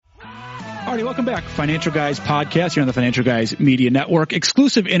Alrighty, welcome back. Financial Guys podcast here on the Financial Guys Media Network.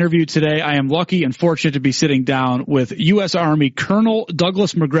 Exclusive interview today. I am lucky and fortunate to be sitting down with U.S. Army Colonel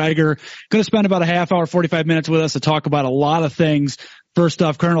Douglas Macgregor. Going to spend about a half hour, 45 minutes with us to talk about a lot of things. First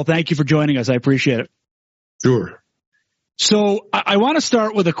off, Colonel, thank you for joining us. I appreciate it. Sure. So I want to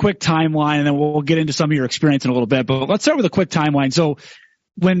start with a quick timeline, and then we'll get into some of your experience in a little bit. But let's start with a quick timeline. So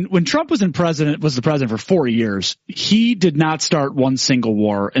when Trump was the president for 4 years, he did not start one single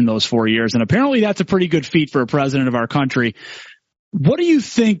war in those 4 years. And apparently that's a pretty good feat for a president of our country. What do you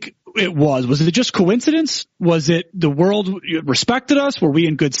think it was? Was it just coincidence? Was it the world respected us? Were we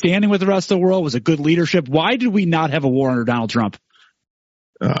in good standing with the rest of the world? Was it good leadership? Why did we not have a war under Donald Trump?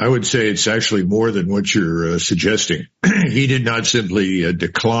 I would say it's actually more than what you're suggesting. He did not simply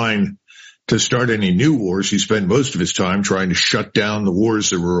decline to start any new wars. He spent most of his time trying to shut down the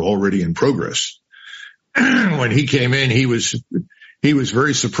wars that were already in progress. When he came in, he was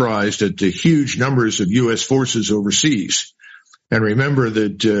very surprised at the huge numbers of U.S. forces overseas. And remember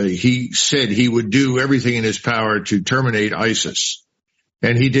that he said he would do everything in his power to terminate ISIS.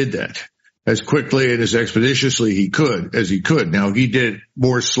 And he did that as quickly and as expeditiously as he could. Now, he did it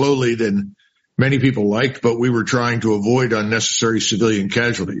more slowly than many people liked, but we were trying to avoid unnecessary civilian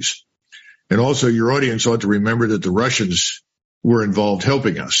casualties. And also, your audience ought to remember that the Russians were involved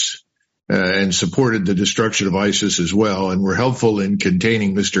helping us and supported the destruction of ISIS as well, and were helpful in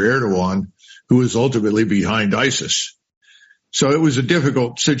containing Mr. Erdogan, who was ultimately behind ISIS. So it was a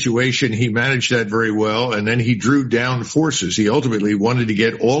difficult situation. He managed that very well, and then he drew down forces. He ultimately wanted to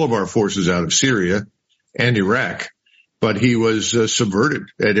get all of our forces out of Syria and Iraq, but he was subverted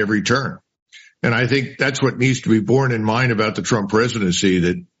at every turn. And I think that's what needs to be borne in mind about the Trump presidency,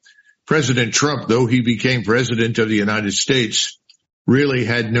 that President Trump, though he became president of the United States, really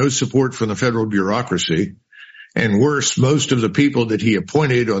had no support from the federal bureaucracy. And worse, most of the people that he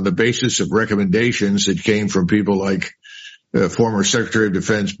appointed on the basis of recommendations that came from people like former Secretary of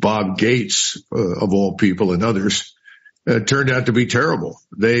Defense Bob Gates, of all people, and others, turned out to be terrible.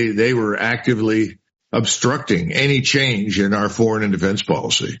 They were actively obstructing any change in our foreign and defense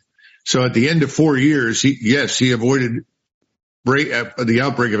policy. So at the end of 4 years, he avoided the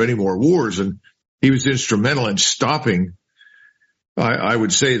outbreak of any more wars, and he was instrumental in stopping, I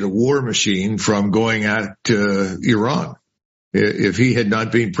would say, the war machine from going at Iran. If he had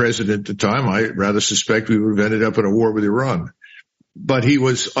not been president at the time, I rather suspect we would have ended up in a war with Iran. But he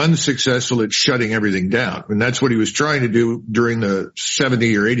was unsuccessful at shutting everything down, and that's what he was trying to do during the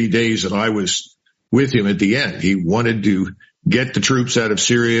 70 or 80 days that I was with him at the end. He wanted to get the troops out of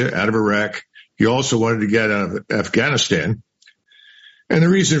Syria, out of Iraq. He also wanted to get out of Afghanistan. And the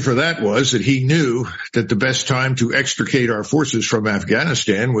reason for that was that he knew that the best time to extricate our forces from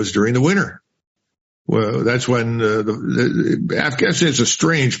Afghanistan was during the winter. Well, that's when Afghanistan is a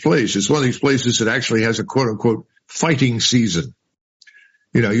strange place. It's one of these places that actually has a quote-unquote fighting season.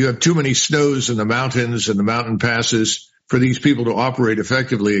 You know, you have too many snows in the mountains and the mountain passes for these people to operate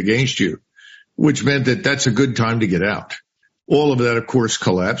effectively against you, which meant that that's a good time to get out. All of that, of course,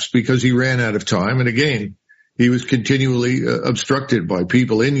 collapsed because he ran out of time. And again, he was continually obstructed by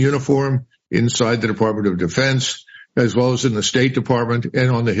people in uniform inside the Department of Defense, as well as in the State Department and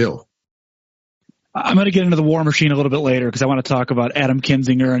on the Hill. I'm going to get into the war machine a little bit later because I want to talk about Adam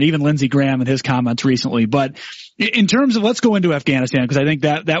Kinzinger and even Lindsey Graham and his comments recently. But in terms of, let's go into Afghanistan, because I think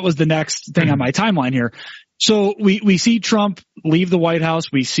that was the next thing on my timeline here. So we see Trump leave the White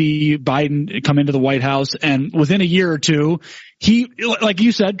House. We see Biden come into the White House. And within a year or two, like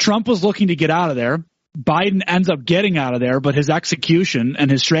you said, Trump was looking to get out of there. Biden ends up getting out of there, but his execution and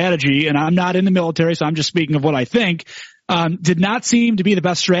his strategy, and I'm not in the military, so I'm just speaking of what I think, did not seem to be the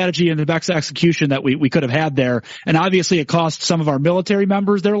best strategy and the best execution that we could have had there. And obviously it cost some of our military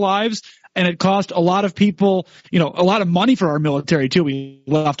members their lives, and it cost a lot of people, a lot of money for our military too. We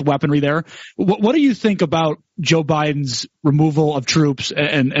left weaponry there. What do you think about Joe Biden's removal of troops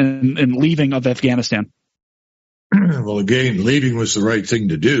and leaving of Afghanistan? Well, again, leaving was the right thing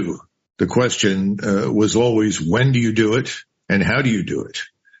to do. The question was always, when do you do it and how do you do it?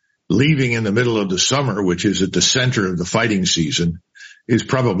 Leaving in the middle of the summer, which is at the center of the fighting season, is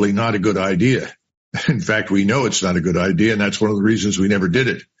probably not a good idea. In fact, we know it's not a good idea, and that's one of the reasons we never did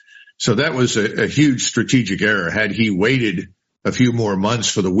it. So that was a huge strategic error. Had he waited a few more months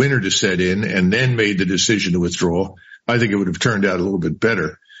for the winter to set in and then made the decision to withdraw, I think it would have turned out a little bit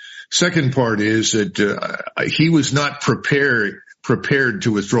better. Second part is that he was not prepared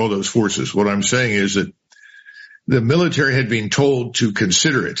to withdraw those forces. What I'm saying is that the military had been told to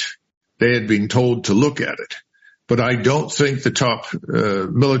consider it. They had been told to look at it. But I don't think the top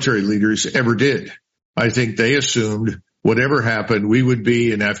military leaders ever did. I think they assumed whatever happened, we would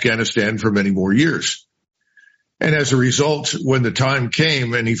be in Afghanistan for many more years. And as a result, when the time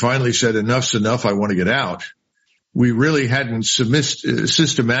came and he finally said, enough's enough, I want to get out, we really hadn't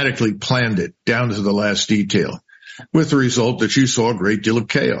systematically planned it down to the last detail, with the result that you saw a great deal of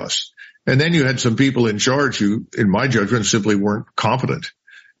chaos. And then you had some people in charge who, in my judgment, simply weren't competent.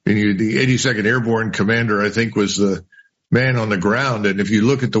 And the 82nd Airborne commander, I think, was the man on the ground. And if you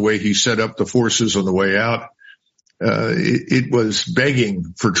look at the way he set up the forces on the way out, it was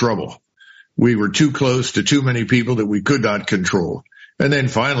begging for trouble. We were too close to too many people that we could not control. And then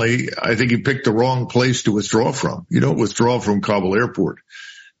finally, I think he picked the wrong place to withdraw from. You don't withdraw from Kabul airport.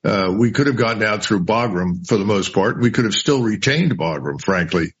 We could have gotten out through Bagram for the most part. We could have still retained Bagram,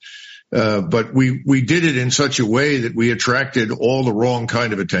 frankly. But we did it in such a way that we attracted all the wrong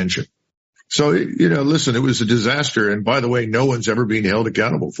kind of attention. So, listen, it was a disaster. And by the way, no one's ever been held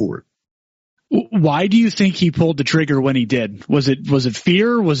accountable for it. Why do you think he pulled the trigger when he did? Was it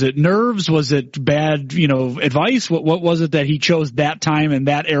fear? Was it nerves? Was it bad, advice? What was it that he chose that time and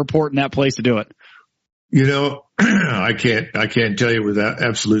that airport and that place to do it? I can't tell you with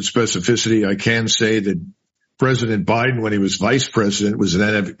absolute specificity. I can say that President Biden, when he was vice president, was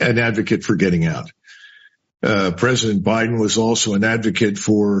an advocate for getting out. President Biden was also an advocate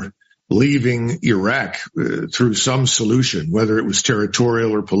for leaving Iraq through some solution, whether it was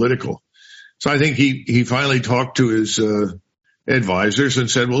territorial or political. So I think he finally talked to his advisors and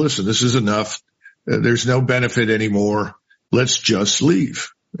said, well, listen, this is enough. There's no benefit anymore. Let's just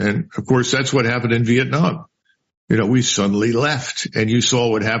leave. And of course, that's what happened in Vietnam. We suddenly left, and you saw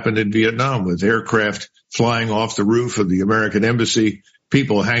what happened in Vietnam with aircraft flying off the roof of the American embassy,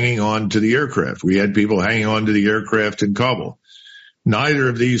 people hanging on to the aircraft. We had people hanging on to the aircraft in Kabul. Neither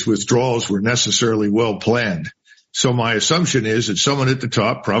of these withdrawals were necessarily well planned. So my assumption is that someone at the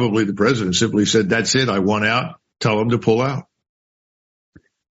top, probably the president, simply said, that's it, I want out, tell them to pull out.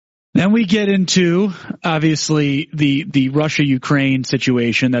 Then we get into, obviously, the Russia-Ukraine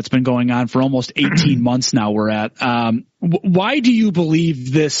situation that's been going on for almost 18 months now we're at. Why do you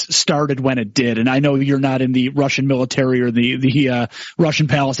believe this started when it did? And I know you're not in the Russian military or the Russian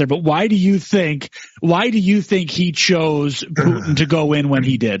palace there, but why do you think he chose Putin to go in when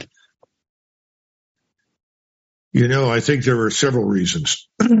he did? I think there were several reasons.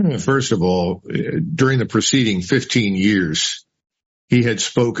 First of all, during the preceding 15 years, he had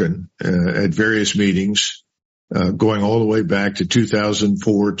spoken at various meetings, going all the way back to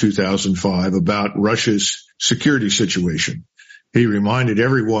 2004, 2005, about Russia's security situation. He reminded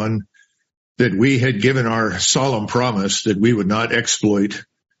everyone that we had given our solemn promise that we would not exploit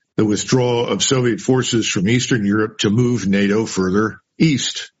the withdrawal of Soviet forces from Eastern Europe to move NATO further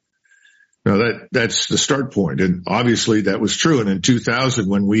east. Now that's the start point. And obviously that was true. And in 2000,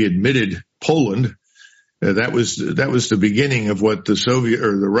 when we admitted Poland, that was the beginning of what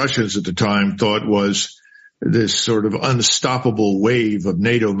the Russians at the time thought was this sort of unstoppable wave of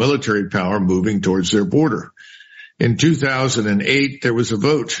NATO military power moving towards their border. In 2008, there was a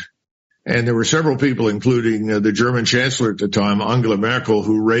vote, and there were several people, including the German chancellor at the time, Angela Merkel,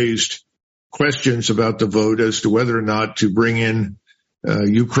 who raised questions about the vote as to whether or not to bring in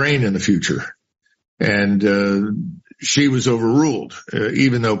Ukraine in the future. And she was overruled,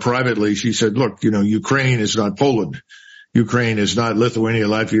 even though privately she said, look, Ukraine is not Poland. Ukraine is not Lithuania,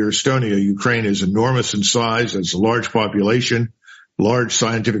 Latvia, or Estonia. Ukraine is enormous in size. It's a large population, large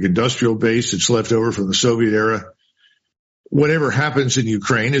scientific industrial base. It's left over from the Soviet era. Whatever happens in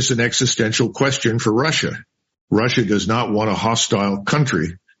Ukraine is an existential question for Russia. Russia does not want a hostile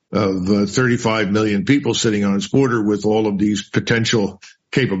country of 35 million people sitting on its border with all of these potential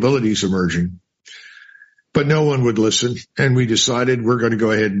capabilities emerging. But no one would listen, and we decided we're going to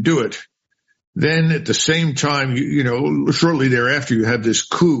go ahead and do it. Then at the same time, shortly thereafter, you had this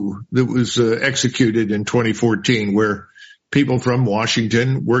coup that was executed in 2014, where people from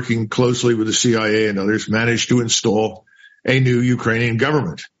Washington, working closely with the CIA and others, managed to install a new Ukrainian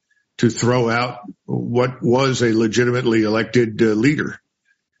government to throw out what was a legitimately elected leader.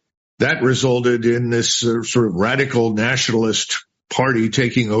 That resulted in this sort of radical nationalist party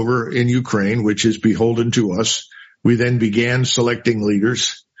taking over in Ukraine, which is beholden to us. We then began selecting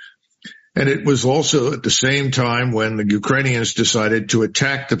leaders. And it was also at the same time when the Ukrainians decided to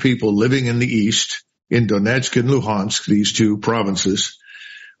attack the people living in the east, in Donetsk and Luhansk, these two provinces,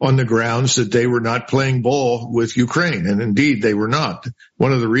 on the grounds that they were not playing ball with Ukraine. And indeed, they were not.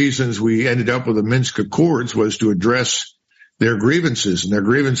 One of the reasons we ended up with the Minsk Accords was to address their grievances, and their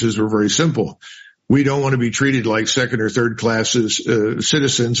grievances were very simple. We don't want to be treated like second or third class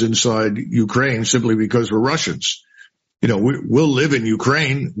citizens inside Ukraine simply because we're Russians. We'll live in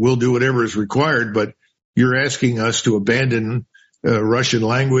Ukraine. We'll do whatever is required, but You're asking us to abandon Russian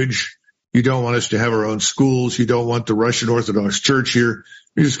language. You don't want us to have our own schools. You don't want the Russian Orthodox Church here.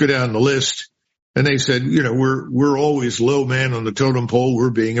 You just go down the list. And they said, we're always low man on the totem pole. We're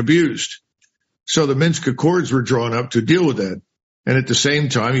being abused. So the Minsk Accords were drawn up to deal with that. And at the same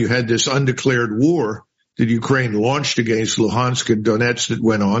time, you had this undeclared war that Ukraine launched against Luhansk and Donetsk that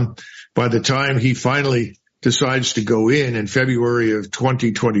went on. By the time he finally decides to go in February of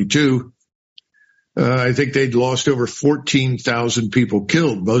 2022, I think they'd lost over 14,000 people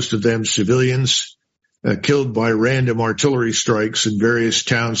killed, most of them civilians, killed by random artillery strikes in various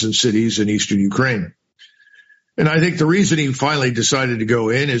towns and cities in eastern Ukraine. And I think the reason he finally decided to go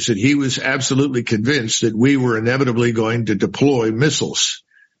in is that he was absolutely convinced that we were inevitably going to deploy missiles.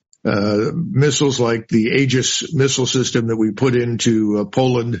 Missiles like the Aegis missile system that we put into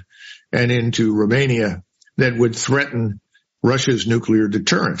Poland and into Romania that would threaten Russia's nuclear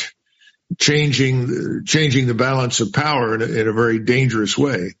deterrent, changing the balance of power in a very dangerous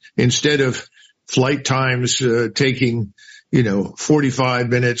way. Instead of flight times taking 45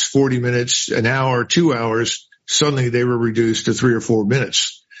 minutes, 40 minutes, an hour, 2 hours, suddenly they were reduced to 3 or 4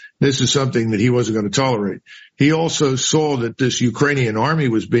 minutes. This is something that he wasn't going to tolerate. He also saw that this Ukrainian army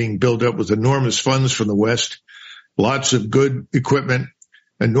was being built up with enormous funds from the West, lots of good equipment,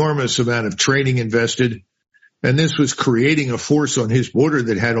 enormous amount of training invested. And this was creating a force on his border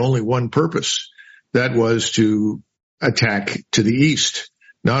that had only one purpose. That was to attack to the east,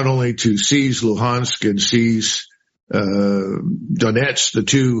 not only to seize Luhansk and seize Donetsk, the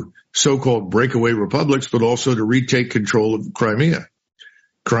two so-called breakaway republics, but also to retake control of Crimea.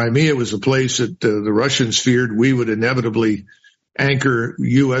 Crimea was a place that the Russians feared we would inevitably anchor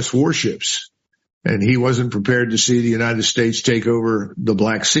U.S. warships, and he wasn't prepared to see the United States take over the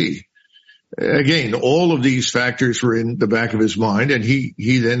Black Sea. Again, all of these factors were in the back of his mind, and he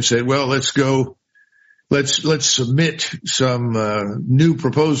then said, well, let's submit some new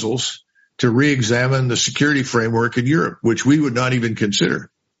proposals to re-examine the security framework in Europe, which we would not even consider.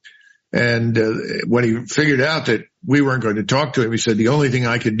 And when he figured out that we weren't going to talk to him, he said, the only thing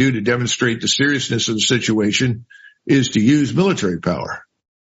I can do to demonstrate the seriousness of the situation is to use military power.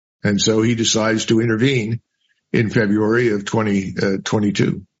 And so he decides to intervene in February of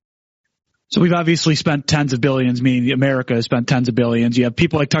 2022. So we've obviously spent tens of billions, meaning America has spent tens of billions. You have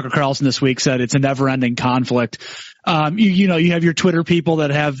people like Tucker Carlson this week said it's a never-ending conflict. You have your Twitter people that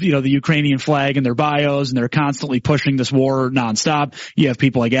have, the Ukrainian flag in their bios, and they're constantly pushing this war nonstop. You have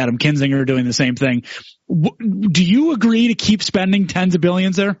people like Adam Kinzinger doing the same thing. Do you agree to keep spending tens of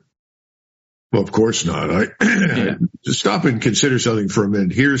billions there? Well, of course not. Just stop and consider something for a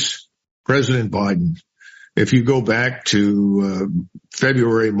minute. Here's President Biden. If you go back to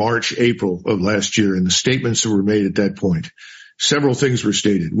February, March, April of last year, and the statements that were made at that point, several things were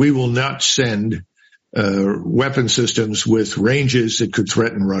stated. We will not send weapon systems with ranges that could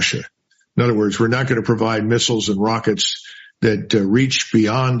threaten Russia. In other words, we're not going to provide missiles and rockets that reach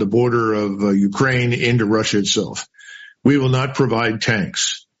beyond the border of Ukraine into Russia itself. We will not provide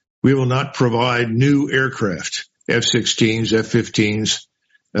tanks. We will not provide new aircraft, F-16s, F-15s.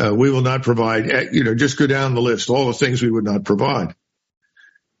 We will not provide, just go down the list, all the things we would not provide.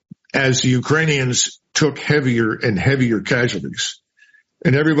 As the Ukrainians took heavier and heavier casualties,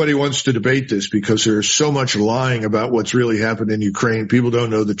 and everybody wants to debate this because there's so much lying about what's really happened in Ukraine. People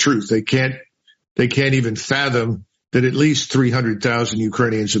don't know the truth. They can't even fathom that at least 300,000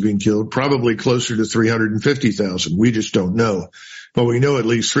 Ukrainians have been killed, probably closer to 350,000. We just don't know. But we know at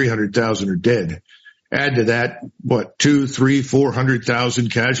least 300,000 are dead. Add to that, 200,000, 300,000, 400,000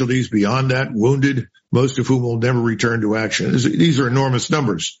 casualties beyond that, wounded, most of whom will never return to action. These are enormous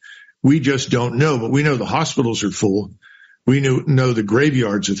numbers. We just don't know, but we know the hospitals are full. We know the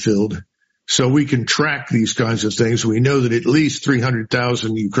graveyards are filled. So we can track these kinds of things. We know that at least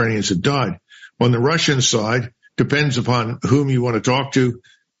 300,000 Ukrainians have died. On the Russian side, depends upon whom you want to talk to,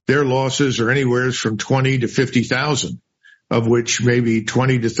 their losses are anywhere from 20 to 50,000, of which maybe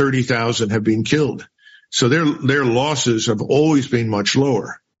 20 to 30,000 have been killed. So their losses have always been much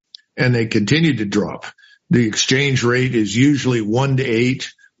lower, and they continue to drop. The exchange rate is usually 1 to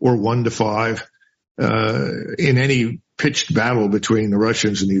 8 or 1 to 5 in any pitched battle between the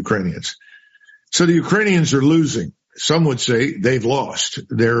Russians and the Ukrainians. So the Ukrainians are losing. Some would say they've lost.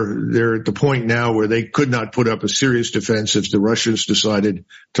 They're at the point now where they could not put up a serious defense if the Russians decided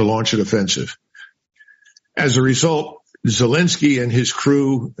to launch an offensive. As a result, Zelensky and his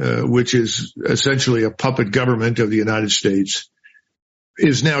crew, which is essentially a puppet government of the United States,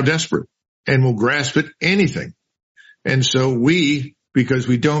 is now desperate and will grasp at anything. And so because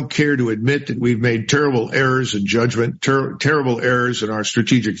we don't care to admit that we've made terrible errors in judgment, terrible errors in our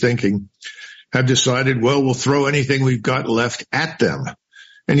strategic thinking, have decided, well, we'll throw anything we've got left at them.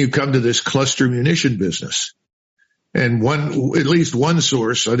 And you come to this cluster munition business. And at least one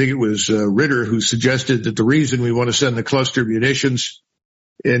source, I think it was Ritter, who suggested that the reason we want to send the cluster munitions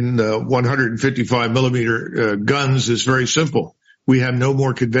in 155 millimeter guns is very simple. We have no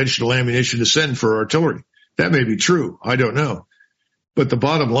more conventional ammunition to send for artillery. That may be true. I don't know. But the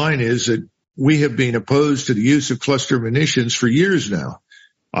bottom line is that we have been opposed to the use of cluster munitions for years now.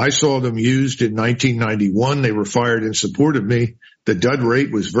 I saw them used in 1991. They were fired in support of me. The dud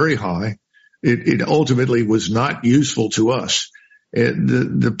rate was very high. It ultimately was not useful to us.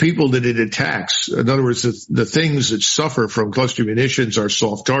 The people that it attacks, in other words, the things that suffer from cluster munitions are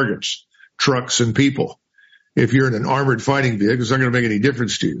soft targets, trucks and people. If you're in an armored fighting vehicle, it's not going to make any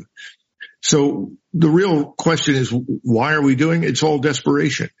difference to you. So the real question is, why are we doing it? It's all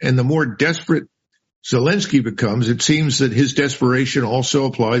desperation. And the more desperate Zelensky becomes, it seems that his desperation also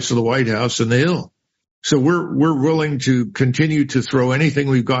applies to the White House and the Hill. So we're willing to continue to throw anything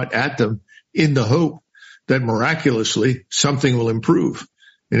we've got at them in the hope that miraculously something will improve.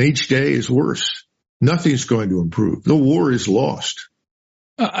 And each day is worse. Nothing's going to improve. The war is lost.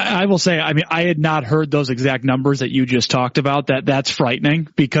 I will say, I mean, I had not heard those exact numbers that you just talked about. That's frightening,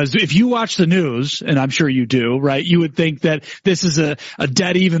 because if you watch the news, and I'm sure you do, right, you would think that this is a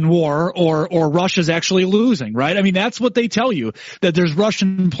dead even war, or Russia's actually losing, right? I mean, that's what they tell you, that there's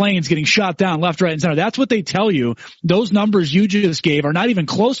Russian planes getting shot down left, right, and center. That's what they tell you. Those numbers you just gave are not even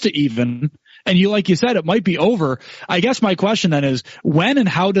close to even. And like you said, it might be over. I guess my question then is, when and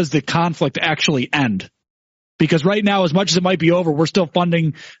how does the conflict actually end? Because right now, as much as it might be over, we're still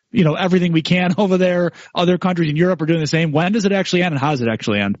funding, everything we can over there. Other countries in Europe are doing the same. When does it actually end, and how does it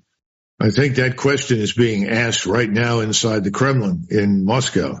actually end? I think that question is being asked right now inside the Kremlin in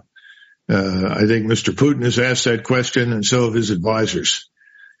Moscow. I think Mr. Putin has asked that question, and so have his advisors.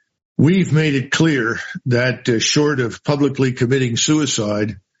 We've made it clear that short of publicly committing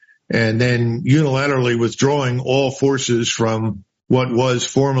suicide and then unilaterally withdrawing all forces from what was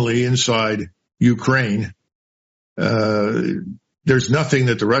formerly inside Ukraine, there's nothing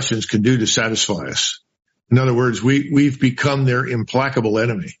that the Russians can do to satisfy us. In other words, we've become their implacable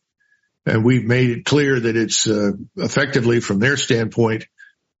enemy. And we've made it clear that it's effectively, from their standpoint,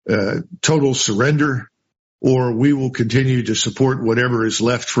 total surrender, or we will continue to support whatever is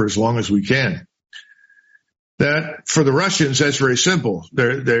left for as long as we can. That, for the Russians, that's very simple.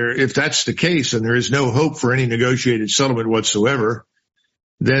 If that's the case and there is no hope for any negotiated settlement whatsoever,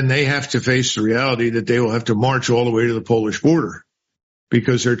 then they have to face the reality that they will have to march all the way to the Polish border,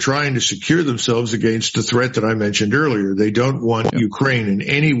 because they're trying to secure themselves against the threat that I mentioned earlier. They don't want Ukraine in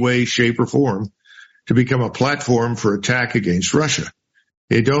any way, shape, or form to become a platform for attack against Russia.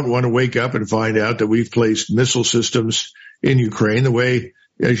 They don't want to wake up and find out that we've placed missile systems in Ukraine the way,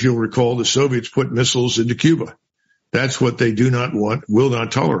 as you'll recall, the Soviets put missiles into Cuba. That's what they do not want, will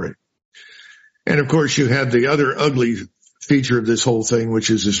not tolerate. And of course, you have the other ugly feature of this whole thing, which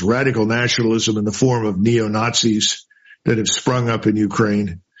is this radical nationalism in the form of neo-Nazis that have sprung up in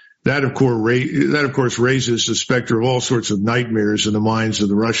Ukraine. That of course raises the specter of all sorts of nightmares in the minds of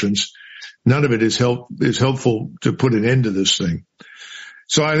the Russians. None of it is helpful to put an end to this thing.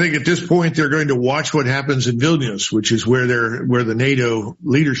 So I think at this point they're going to watch what happens in Vilnius, which is where the NATO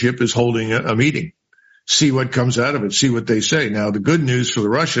leadership is holding a meeting. See what comes out of it, see what they say. Now, the good news for the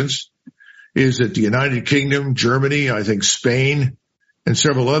Russians is that the United Kingdom, Germany, I think Spain, and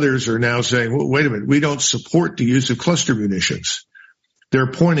several others are now saying, well, wait a minute, we don't support the use of cluster munitions.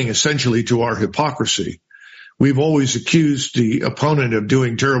 They're pointing essentially to our hypocrisy. We've always accused the opponent of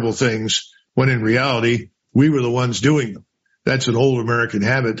doing terrible things when in reality, we were the ones doing them. That's an old American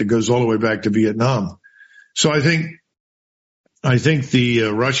habit that goes all the way back to Vietnam. So I think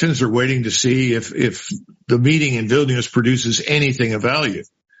the Russians are waiting to see if the meeting in Vilnius produces anything of value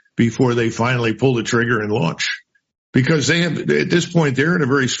before they finally pull the trigger and launch. Because they have, at this point, they're in a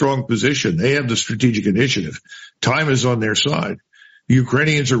very strong position. They have the strategic initiative. Time is on their side. The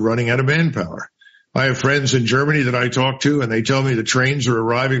Ukrainians are running out of manpower. I have friends in Germany that I talk to, and they tell me the trains are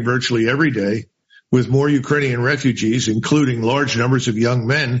arriving virtually every day with more Ukrainian refugees, including large numbers of young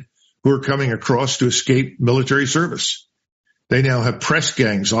men who are coming across to escape military service. They now have press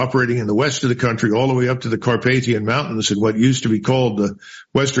gangs operating in the west of the country all the way up to the Carpathian Mountains in what used to be called the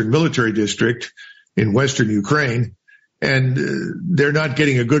Western Military District in western Ukraine. And they're not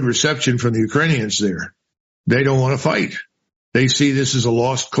getting a good reception from the Ukrainians there. They don't want to fight. They see this as a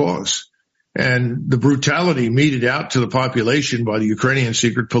lost cause. And the brutality meted out to the population by the Ukrainian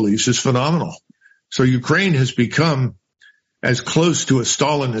secret police is phenomenal. So Ukraine has become as close to a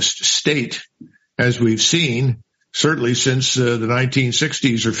Stalinist state as we've seen, certainly since the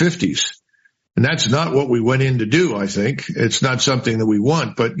 1960s or 50s. And that's not what we went in to do, I think. It's not something that we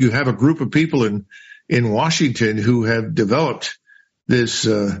want, but you have a group of people in Washington who have developed this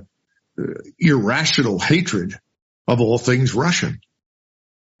irrational hatred of all things Russian,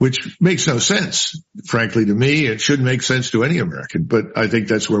 which makes no sense, frankly, to me. It shouldn't make sense to any American, but I think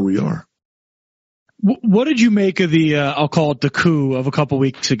that's where we are. What did you make of the, I'll call it the coup of a couple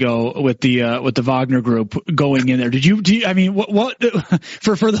weeks ago with the Wagner group going in there?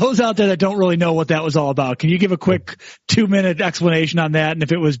 For those out there that don't really know what that was all about, can you give a quick 2-minute explanation on that and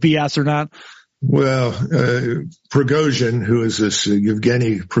if it was BS or not? Well, Prigozhin, who is this,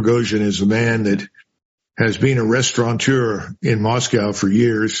 Yevgeny Prigozhin, is a man that has been a restaurateur in Moscow for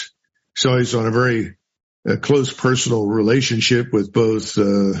years. So he's on a very close personal relationship with both,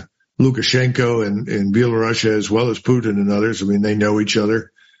 Lukashenko and Belarus, as well as Putin and others. I mean, they know each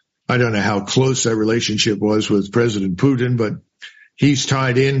other. I don't know how close that relationship was with President Putin, but he's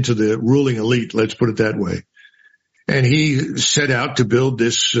tied into the ruling elite, let's put it that way. And he set out to build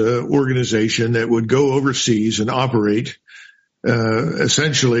this organization that would go overseas and operate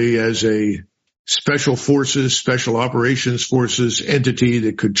essentially as a special forces, special operations forces entity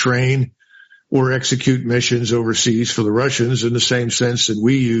that could train or execute missions overseas for the Russians in the same sense that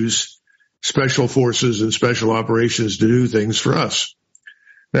we use special forces and special operations to do things for us.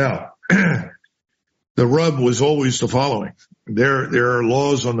 Now, the rub was always the following. There are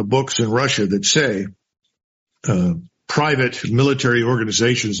laws on the books in Russia that say private military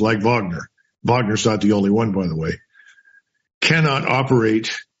organizations like Wagner's not the only one, by the way, cannot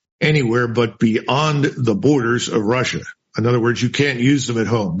operate anywhere but beyond the borders of Russia. In other words, you can't use them at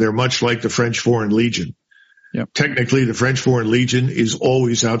home. They're much like the French Foreign Legion. Yep. Technically, the French Foreign Legion is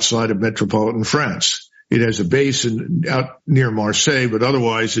always outside of metropolitan France. It has a base out near Marseille, but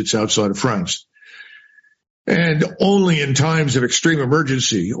otherwise it's outside of France. And only in times of extreme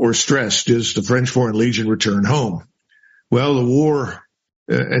emergency or stress does the French Foreign Legion return home. Well, the war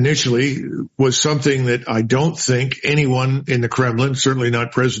initially was something that I don't think anyone in the Kremlin, certainly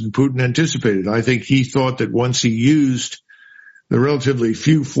not President Putin, anticipated. I think he thought that once he used the relatively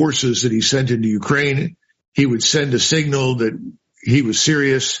few forces that he sent into Ukraine, he would send a signal that he was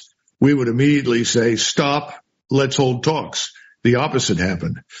serious. We would immediately say, stop, let's hold talks. The opposite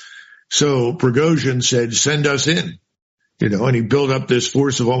happened. So Prigozhin said, send us in, and he built up this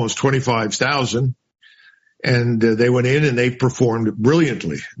force of almost 25,000. And they went in and they've performed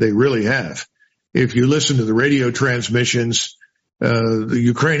brilliantly. They really have. If you listen to the radio transmissions, the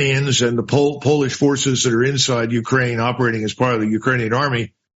Ukrainians and the Polish forces that are inside Ukraine operating as part of the Ukrainian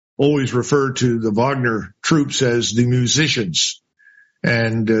army always refer to the Wagner troops as the musicians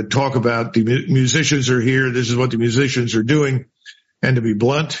and talk about the musicians are here. This is what the musicians are doing. And to be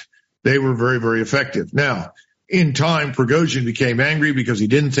blunt, they were very, very effective. Now, in time, Prigozhin became angry because he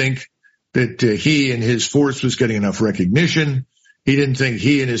didn't think that he and his force was getting enough recognition. He didn't think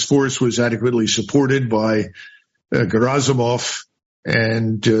he and his force was adequately supported by Gerasimov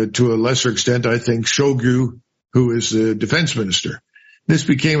and to a lesser extent, I think, Shoigu, who is the defense minister. This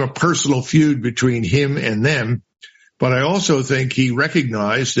became a personal feud between him and them. But I also think he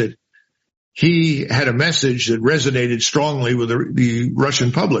recognized that he had a message that resonated strongly with the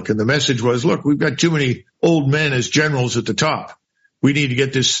Russian public. And the message was, look, we've got too many old men as generals at the top. We need to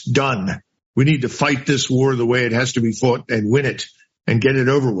get this done. We need to fight this war the way it has to be fought and win it and get it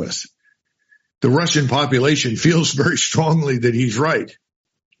over with. The Russian population feels very strongly that he's right.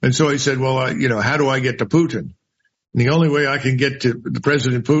 And so he said, well, how do I get to Putin? And the only way I can get to the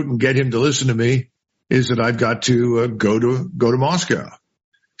President Putin, get him to listen to me, is that I've got to go to Moscow.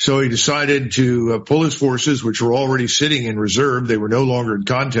 So he decided to pull his forces, which were already sitting in reserve. They were no longer in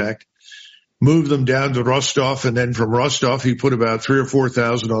contact. Move them down to Rostov, and then from Rostov, he put about 3,000 or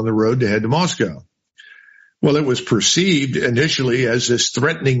 4,000 on the road to head to Moscow. Well, it was perceived initially as this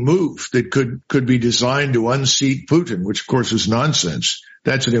threatening move that could be designed to unseat Putin, which of course is nonsense.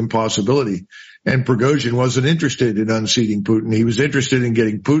 That's an impossibility. And Prigozhin wasn't interested in unseating Putin. He was interested in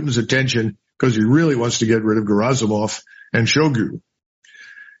getting Putin's attention because he really wants to get rid of Gerasimov and Shoigu.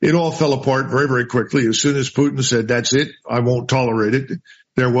 It all fell apart very, very quickly. As soon as Putin said, that's it, I won't tolerate it,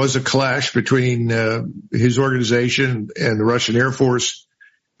 there was a clash between his organization and the Russian Air Force.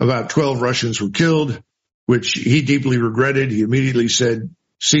 About 12 Russians were killed, which he deeply regretted. He immediately said,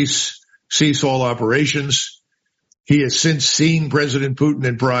 cease all operations. He has since seen President Putin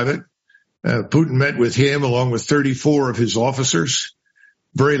in private. Putin met with him along with 34 of his officers.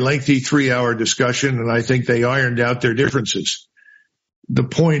 Very lengthy 3-hour discussion, and I think they ironed out their differences. The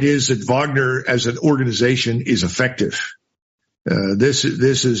point is that Wagner as an organization is effective. This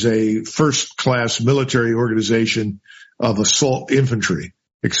is a first-class military organization of assault infantry.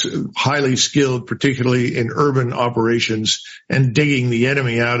 highly skilled, particularly in urban operations and digging the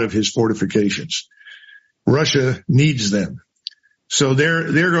enemy out of his fortifications. Russia needs them. So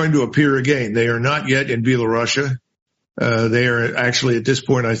they're going to appear again. They are not yet in Belarusia. They are actually at this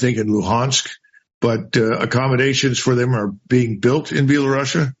point, I think, in Luhansk, but accommodations for them are being built in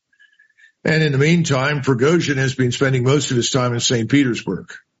Belarusia. And in the meantime, Prigozhin has been spending most of his time in St.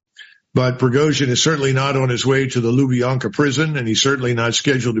 Petersburg. But Prigozhin is certainly not on his way to the Lubyanka prison, and he's certainly not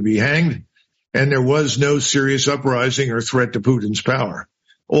scheduled to be hanged. And there was no serious uprising or threat to Putin's power.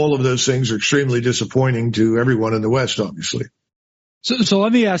 All of those things are extremely disappointing to everyone in the West, obviously. So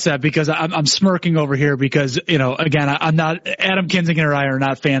let me ask that, because I'm smirking over here because, again, I'm not, Adam Kinzinger and I are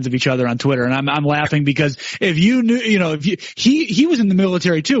not fans of each other on Twitter, and I'm laughing because if you knew, he was in the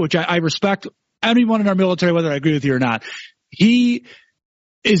military too, which I respect anyone in our military, whether I agree with you or not. He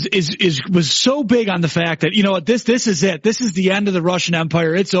was so big on the fact that, this is it. This is the end of the Russian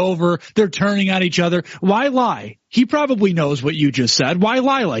Empire. It's over. They're turning on each other. Why lie? He probably knows what you just said. Why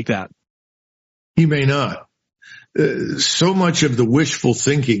lie like that? He may not. So much of the wishful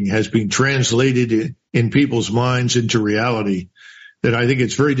thinking has been translated in people's minds into reality that I think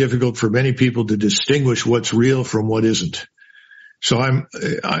it's very difficult for many people to distinguish what's real from what isn't. So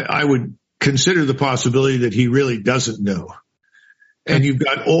I would consider the possibility that he really doesn't know. And you've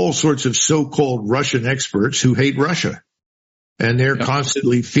got all sorts of so-called Russian experts who hate Russia, and they're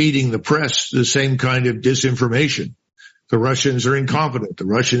constantly feeding the press the same kind of disinformation. The Russians are incompetent. The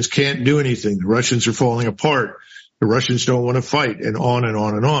Russians can't do anything. The Russians are falling apart. The Russians don't want to fight, and on and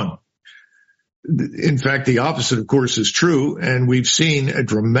on and on. In fact, the opposite, of course, is true, and we've seen a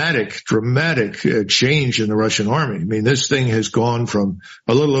dramatic change in the Russian army. I mean, this thing has gone from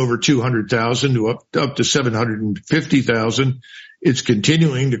a little over 200,000 to up to 750,000. It's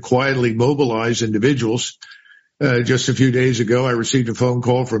continuing to quietly mobilize individuals. Just a few days ago, I received a phone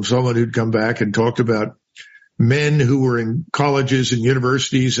call from someone who'd come back and talked about men who were in colleges and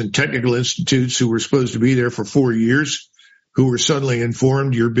universities and technical institutes who were supposed to be there for 4 years, who were suddenly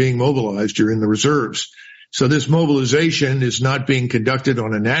informed, you're being mobilized, you're in the reserves. So this mobilization is not being conducted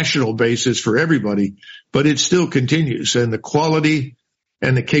on a national basis for everybody, but it still continues. And the quality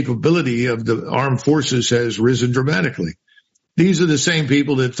and the capability of the armed forces has risen dramatically. These are the same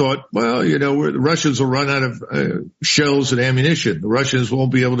people that thought, well, the Russians will run out of shells and ammunition. The Russians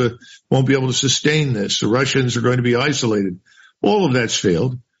won't be able to sustain this. The Russians are going to be isolated. All of that's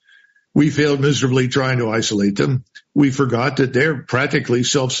failed. We failed miserably trying to isolate them. We forgot that they're practically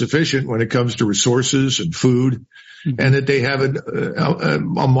self-sufficient when it comes to resources and food, and that they have a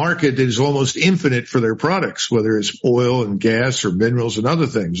market that is almost infinite for their products, whether it's oil and gas or minerals and other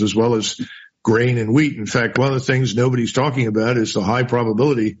things, as well as grain and wheat. In fact, one of the things nobody's talking about is the high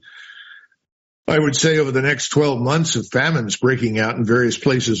probability, I would say, over the next 12 months of famines breaking out in various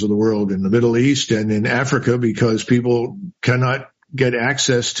places of the world, in the Middle East and in Africa, because people cannot get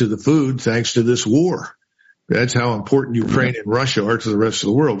access to the food thanks to this war. That's how important Ukraine and Russia are to the rest of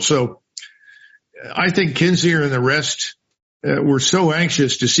the world. So I think Kinzinger and the rest were so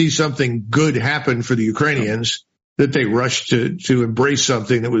anxious to see something good happen for the Ukrainians that they rushed to embrace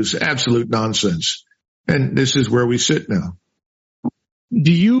something that was absolute nonsense. And this is where we sit now.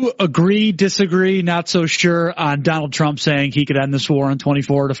 Do you agree, disagree, not so sure on Donald Trump saying he could end this war in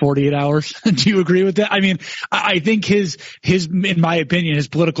 24 to 48 hours? Do you agree with that? I mean, I think his, in my opinion, his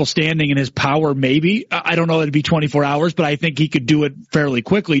political standing and his power, maybe, I don't know that it'd be 24 hours, but I think he could do it fairly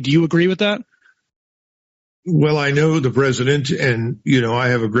quickly. Do you agree with that? Well, I know the president, and, I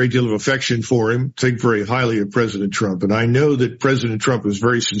have a great deal of affection for him, think very highly of President Trump, and I know that President Trump was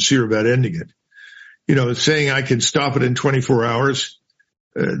very sincere about ending it. Saying I can stop it in 24 hours,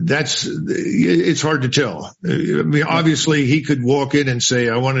 it's hard to tell. I mean, obviously he could walk in and say,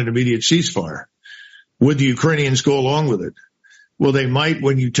 I want an immediate ceasefire. Would the Ukrainians go along with it? Well, they might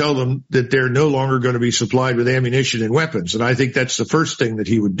when you tell them that they're no longer going to be supplied with ammunition and weapons. And I think that's the first thing that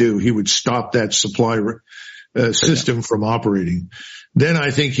he would do. He would stop that supply system from operating. Then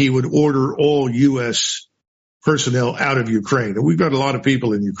I think he would order all U.S. personnel out of Ukraine. And we've got a lot of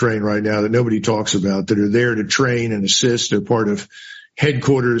people in Ukraine right now that nobody talks about that are there to train and assist. They're part of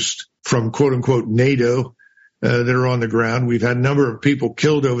headquarters from quote unquote NATO that are on the ground. We've had a number of people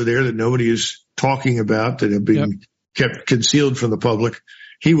killed over there that nobody is talking about, that have been kept concealed from the public.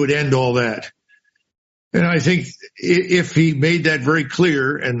 He would end all that. And I think if he made that very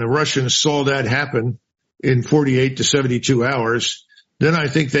clear and the Russians saw that happen in 48 to 72 hours, then I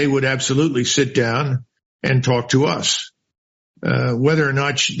think they would absolutely sit down and talk to us. Whether or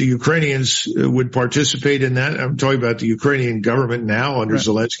not the Ukrainians would participate in that, I'm talking about the Ukrainian government now under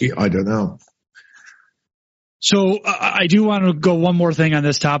Zelensky, I don't know. So I do want to go one more thing on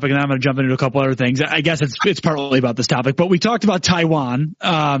this topic, and then I'm going to jump into a couple other things. I guess it's partly about this topic, but we talked about Taiwan,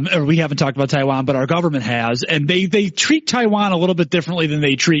 or we haven't talked about Taiwan, but our government has, and they treat Taiwan a little bit differently than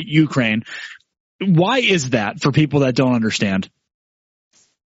they treat Ukraine. Why is that for people that don't understand?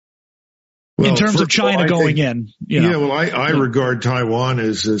 Well, in terms of China going in, Yeah, well, I regard Taiwan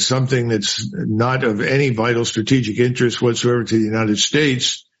as something that's not of any vital strategic interest whatsoever to the United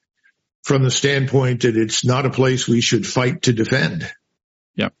States, from the standpoint that it's not a place we should fight to defend.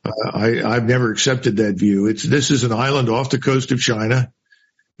 Yeah, I've never accepted that view. This is an island off the coast of China.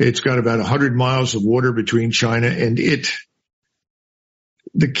 It's got about 100 miles of water between China and it.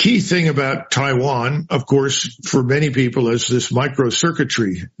 The key thing about Taiwan, of course, for many people, is this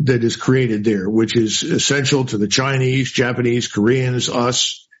microcircuitry that is created there, which is essential to the Chinese, Japanese, Koreans,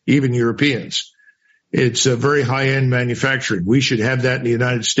 us, even Europeans. It's a very high-end manufacturing. We should have that in the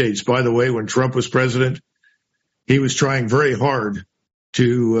United States. By the way, when Trump was president, he was trying very hard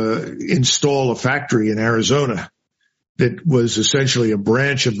to install a factory in Arizona that was essentially a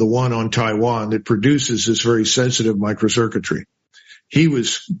branch of the one on Taiwan that produces this very sensitive microcircuitry. He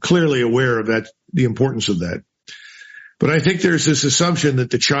was clearly aware of that, the importance of that. But I think there's this assumption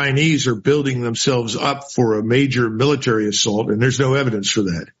that the Chinese are building themselves up for a major military assault, and there's no evidence for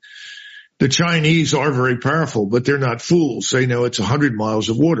that. The Chinese are very powerful, but they're not fools. They know it's 100 miles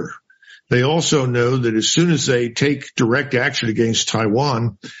of water. They also know that as soon as they take direct action against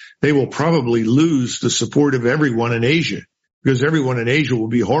Taiwan, they will probably lose the support of everyone in Asia, because everyone in Asia will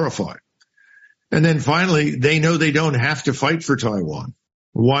be horrified. And then finally, they know they don't have to fight for Taiwan.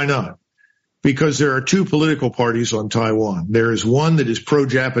 Why not? Because there are two political parties on Taiwan. There is one that is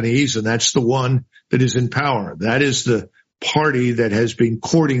pro-Japanese, and that's the one that is in power. That is the party that has been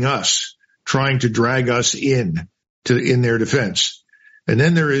courting us, trying to drag us in their defense. And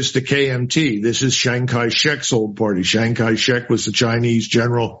then there is the KMT. This is Chiang Kai-shek's old party. Chiang Kai-shek was the Chinese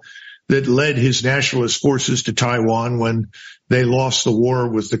general that led his nationalist forces to Taiwan when they lost the war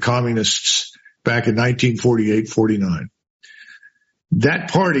with the communists back in 1948-49.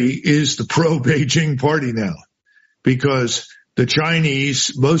 That party is the pro-Beijing party now, because the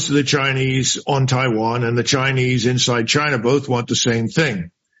Chinese, most of the Chinese on Taiwan and the Chinese inside China both want the same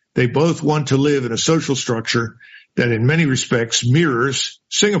thing. They both want to live in a social structure that in many respects mirrors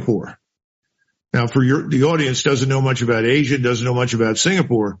Singapore. Now, the audience doesn't know much about Asia, doesn't know much about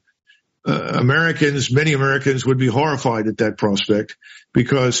Singapore. Many Americans would be horrified at that prospect,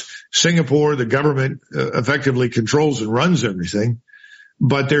 because Singapore, the government effectively controls and runs everything,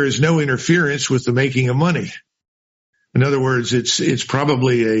 but there is no interference with the making of money. In other words, it's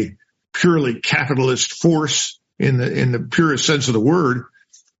probably a purely capitalist force in the purest sense of the word,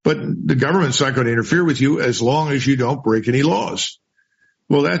 but the government's not going to interfere with you as long as you don't break any laws.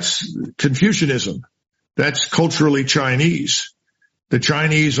 Well, that's Confucianism. That's culturally Chinese. The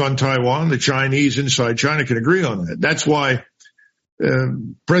Chinese on Taiwan, the Chinese inside China can agree on that. That's why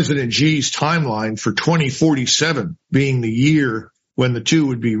President Xi's timeline for 2047 being the year when the two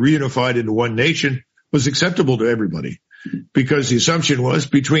would be reunified into one nation was acceptable to everybody, because the assumption was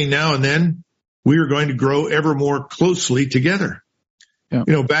between now and then we are going to grow ever more closely together. Yeah.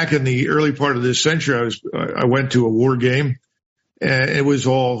 You know, back in the early part of this century, I went to a war game, and it was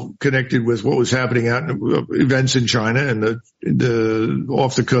all connected with what was happening out in events in China and the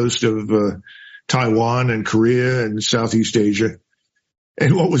off the coast of Taiwan and Korea and Southeast Asia.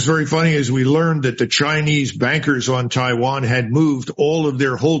 And what was very funny is we learned that the Chinese bankers on Taiwan had moved all of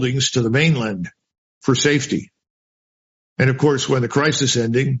their holdings to the mainland for safety. And of course, when the crisis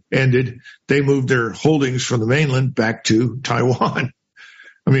ended, they moved their holdings from the mainland back to Taiwan.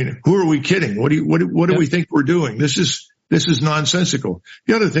 I mean, who are we kidding? What do we think we're doing? This is nonsensical.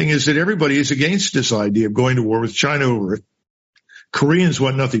 The other thing is that everybody is against this idea of going to war with China over it. Koreans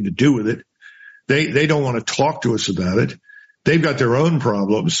want nothing to do with it. They don't want to talk to us about it. They've got their own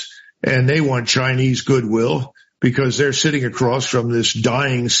problems, and they want Chinese goodwill because they're sitting across from this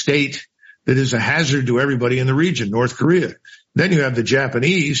dying state that is a hazard to everybody in the region, North Korea. Then you have the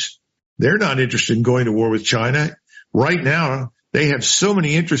Japanese. They're not interested in going to war with China. Right now, they have so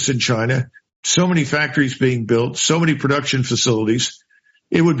many interests in China, so many factories being built, so many production facilities,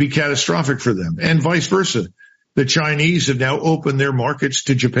 it would be catastrophic for them. And vice versa. The Chinese have now opened their markets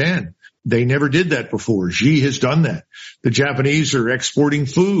to Japan. They never did that before. Xi has done that. The Japanese are exporting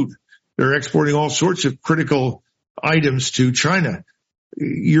food. They're exporting all sorts of critical items to China.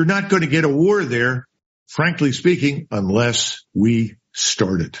 You're not going to get a war there, frankly speaking, unless we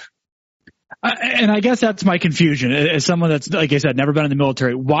start it. And I guess that's my confusion as someone that's, like I said, never been in the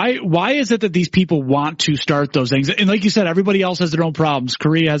military. Why is it that these people want to start those things? And like you said, everybody else has their own problems.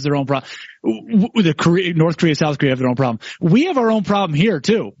 Korea has their own problems. North Korea, South Korea have their own problem. We have our own problem here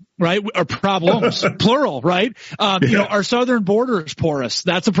too, right? Our problems, plural, right? Our southern border is porous.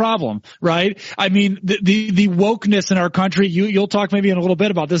 That's a problem, right? I mean, the wokeness in our country, you'll talk maybe in a little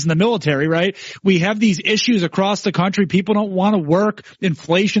bit about this in the military, right? We have these issues across the country. People don't want to work.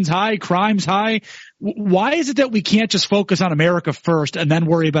 Inflation's high, crime's high. Why is it that we can't just focus on America first and then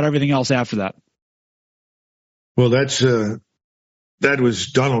worry about everything else after that? Well, that was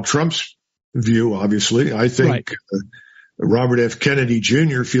Donald Trump's view, obviously. I think Robert F. Kennedy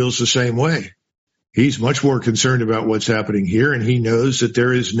Jr. feels the same way. He's much more concerned about what's happening here, and he knows that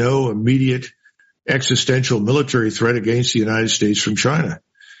there is no immediate existential military threat against the United States from China.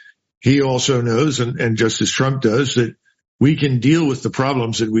 He also knows, and just as Trump does, that we can deal with the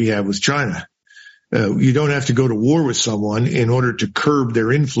problems that we have with China. You don't have to go to war with someone in order to curb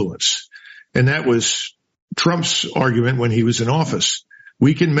their influence. And that was Trump's argument when he was in office.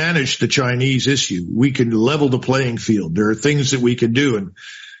 We can manage the Chinese issue. We can level the playing field. There are things that we can do. And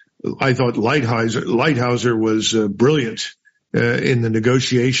I thought Lighthizer was brilliant in the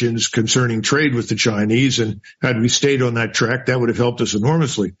negotiations concerning trade with the Chinese. And had we stayed on that track, that would have helped us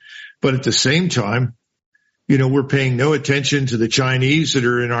enormously. But at the same time, we're paying no attention to the Chinese that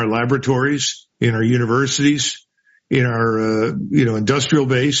are in our laboratories, in our universities, in our, industrial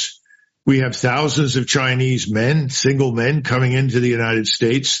base. We have thousands of Chinese men, single men, coming into the United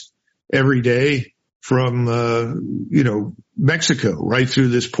States every day from, Mexico, right through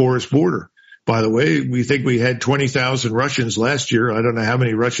this porous border. By the way, we think we had 20,000 Russians last year. I don't know how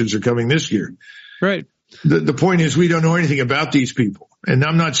many Russians are coming this year. Right. The point is we don't know anything about these people. And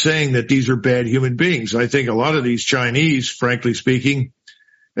I'm not saying that these are bad human beings. I think a lot of these Chinese, frankly speaking,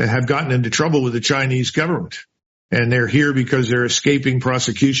 have gotten into trouble with the Chinese government. And they're here because they're escaping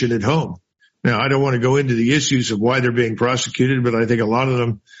prosecution at home. Now, I don't want to go into the issues of why they're being prosecuted, but I think a lot of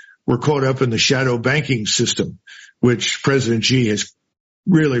them were caught up in the shadow banking system, which President Xi has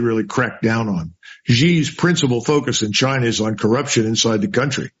really, really cracked down on. Xi's principal focus in China is on corruption inside the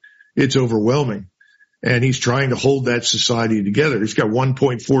country. It's overwhelming. And he's trying to hold that society together. He's got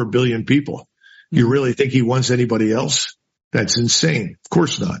 1.4 billion people. You really think he wants anybody else? That's insane. Of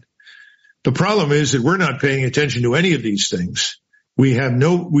course not. The problem is that we're not paying attention to any of these things. We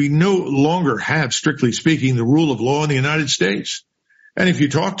no longer have, strictly speaking, the rule of law in the United States. And if you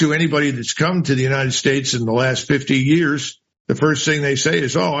talk to anybody that's come to the United States in the last 50 years, the first thing they say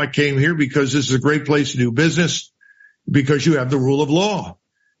is, I came here because this is a great place to do business because you have the rule of law.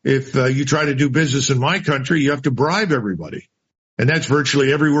 If you try to do business in my country, you have to bribe everybody. And that's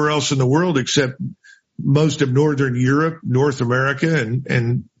virtually everywhere else in the world except most of Northern Europe, North America,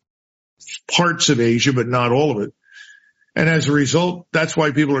 and parts of Asia, but not all of it. And as a result, that's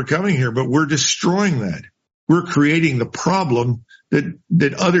why people are coming here. But we're destroying that. We're creating the problem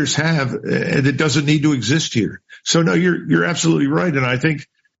that others have that doesn't need to exist here. So no, you're absolutely right. And I think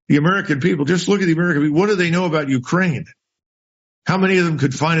the American people, just look at the American people. What do they know about Ukraine? How many of them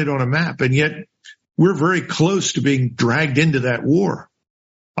could find it on a map? And yet we're very close to being dragged into that war.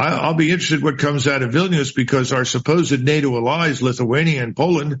 I'll be interested what comes out of Vilnius because our supposed NATO allies, Lithuania and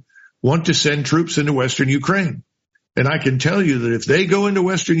Poland, want to send troops into Western Ukraine. And I can tell you that if they go into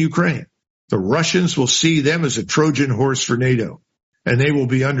Western Ukraine, the Russians will see them as a Trojan horse for NATO, and they will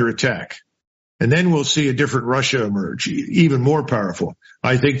be under attack. And then we'll see a different Russia emerge, even more powerful.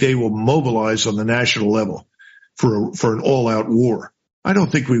 I think they will mobilize on the national level for an all-out war. I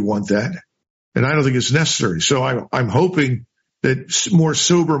don't think we want that, and I don't think it's necessary. So I'm hoping that more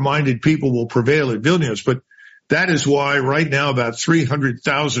sober-minded people will prevail at Vilnius, but that is why right now about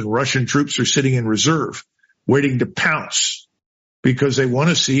 300,000 Russian troops are sitting in reserve, waiting to pounce because they want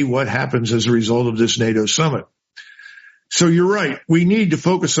to see what happens as a result of this NATO summit. So you're right. We need to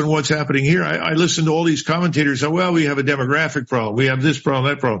focus on what's happening here. I listen to all these commentators say, well, we have a demographic problem. We have this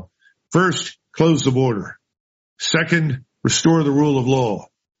problem, that problem. First, close the border. Second, restore the rule of law.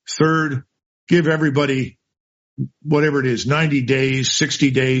 Third, give everybody whatever it is, 90 days,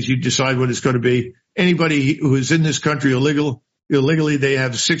 60 days, you decide what it's going to be. Anybody who is in this country illegally, they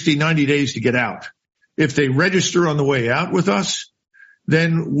have 60, 90 days to get out. If they register on the way out with us,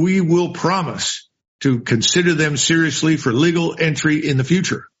 then we will promise to consider them seriously for legal entry in the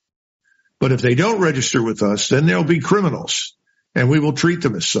future. But if they don't register with us, then they'll be criminals, and we will treat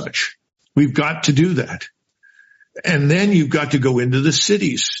them as such. We've got to do that. And then you've got to go into the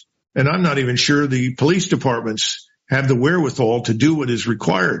cities. And I'm not even sure the police departments have the wherewithal to do what is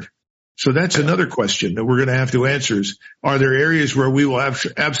required. So that's another question that we're going to have to answer is, are there areas where we will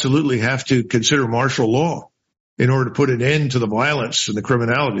absolutely have to consider martial law in order to put an end to the violence and the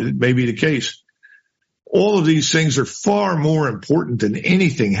criminality? That may be the case. All of these things are far more important than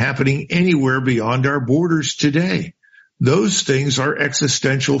anything happening anywhere beyond our borders today. Those things are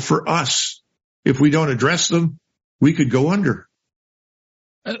existential for us. If we don't address them, we could go under.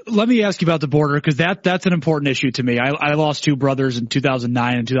 Let me ask you about the border, because that's an important issue to me. I lost two brothers in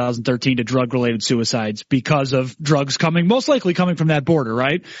 2009 and 2013 to drug-related suicides because of drugs most likely coming from that border,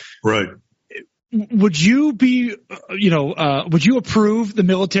 right? Right. Would you would you approve the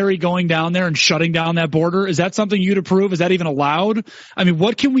military going down there and shutting down that border? Is that something you'd approve? Is that even allowed? I mean,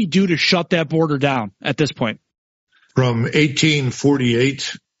 what can we do to shut that border down at this point? From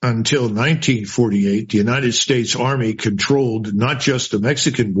 1848 until 1948, the United States Army controlled not just the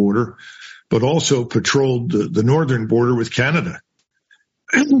Mexican border, but also patrolled the northern border with Canada.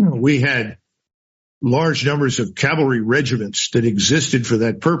 We had large numbers of cavalry regiments that existed for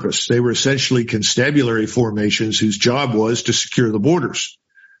that purpose. They were essentially constabulary formations whose job was to secure the borders,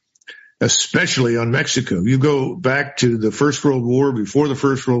 especially on Mexico. You go back to the First World War, before the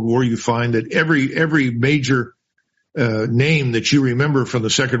First World War, you find that every major name that you remember from the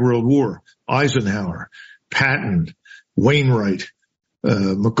Second World War, Eisenhower, Patton, Wainwright,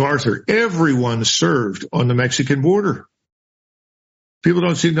 MacArthur, everyone served on the Mexican border. People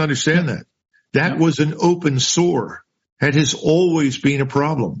don't seem to understand that. That was an open sore. That has always been a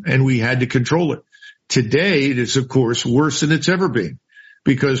problem, and we had to control it. Today, it is, of course, worse than it's ever been,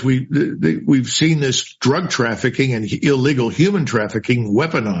 because we've seen this drug trafficking and illegal human trafficking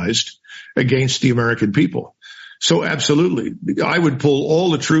weaponized against the American people. So absolutely, I would pull all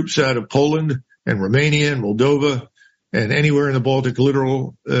the troops out of Poland and Romania and Moldova and anywhere in the Baltic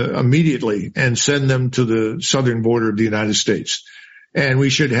littoral immediately and send them to the southern border of the United States. And we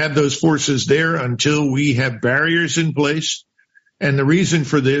should have those forces there until we have barriers in place. And the reason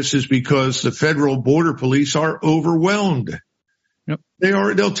for this is because the federal border police are overwhelmed. Yep.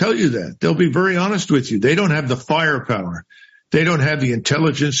 They'll tell you that. They'll be very honest with you. They don't have the firepower. They don't have the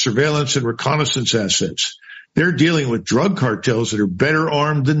intelligence, surveillance, and reconnaissance assets. They're dealing with drug cartels that are better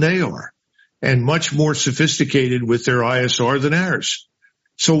armed than they are and much more sophisticated with their ISR than ours.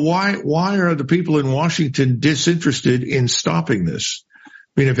 So why are the people in Washington disinterested in stopping this? I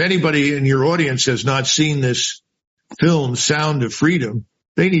mean, if anybody in your audience has not seen this film, Sound of Freedom,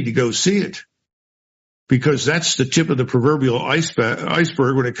 they need to go see it, because that's the tip of the proverbial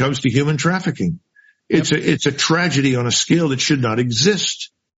iceberg when it comes to human trafficking. It's a tragedy on a scale that should not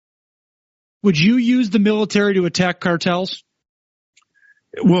exist. Would you use the military to attack cartels?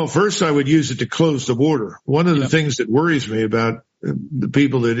 Well, first I would use it to close the border. One of the things that worries me about the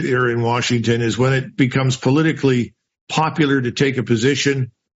people that are in Washington is when it becomes politically popular to take a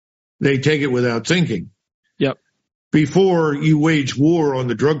position, they take it without thinking. Yep. Before you wage war on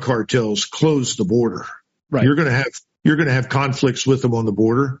the drug cartels, close the border. Right. You're going to have conflicts with them on the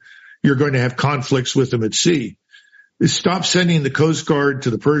border. You're going to have conflicts with them at sea. Stop sending the Coast Guard to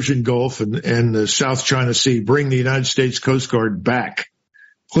the Persian Gulf and the South China Sea. Bring the United States Coast Guard back.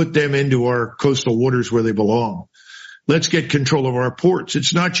 Put them into our coastal waters where they belong. Let's get control of our ports.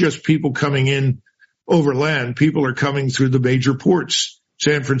 It's not just people coming in overland. People are coming through the major ports.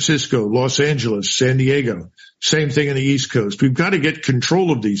 San Francisco, Los Angeles, San Diego. Same thing in the East Coast. We've got to get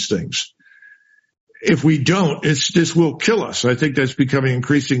control of these things. If we don't, this will kill us. I think that's becoming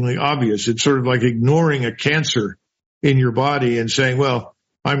increasingly obvious. It's sort of like ignoring a cancer in your body and saying, well,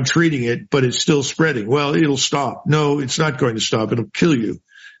 I'm treating it, but it's still spreading. Well, it'll stop. No, it's not going to stop. It'll kill you.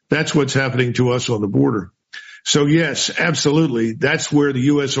 That's what's happening to us on the border. So yes, absolutely. That's where the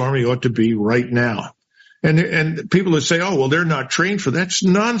U.S. Army ought to be right now. And people that say, oh, well, they're not trained for that. That's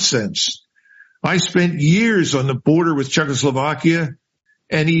nonsense. I spent years on the border with Czechoslovakia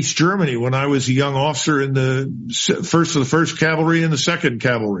and East Germany when I was a young officer in the first Cavalry and the 2nd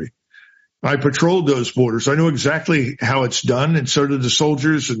Cavalry. I patrolled those borders. I know exactly how it's done, and so did the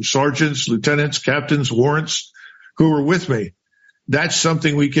soldiers and sergeants, lieutenants, captains, warrants who were with me. That's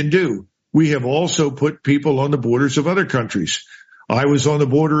something we can do. We have also put people on the borders of other countries. I was on the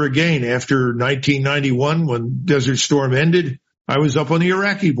border again after 1991 when Desert Storm ended. I was up on the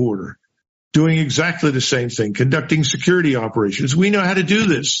Iraqi border doing exactly the same thing, conducting security operations. We know how to do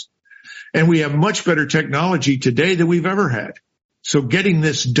this, and we have much better technology today than we've ever had. So getting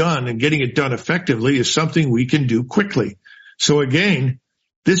this done and getting it done effectively is something we can do quickly. So again,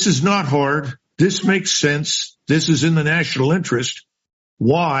 this is not hard. This makes sense. This is in the national interest.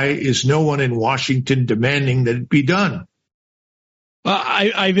 Why is no one in Washington demanding that it be done?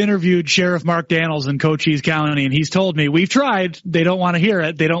 I've interviewed Sheriff Mark Daniels in Cochise County, and he's told me, we've tried. They don't want to hear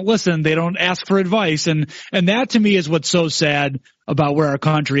it. They don't listen. They don't ask for advice. And that to me is what's so sad about where our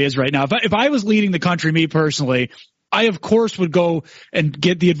country is right now. If I was leading the country, me personally, I of course would go and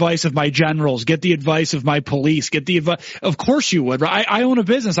get the advice of my generals, get the advice of my police, get the advice. Of course you would. I own a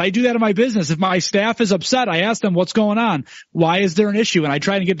business. I do that in my business. If my staff is upset, I ask them what's going on. Why is there an issue? And I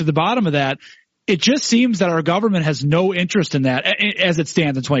try to get to the bottom of that. It just seems that our government has no interest in that as it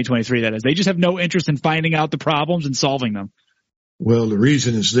stands in 2023. That is, they just have no interest in finding out the problems and solving them. Well, the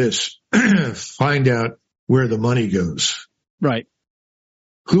reason is this: find out where the money goes. Right.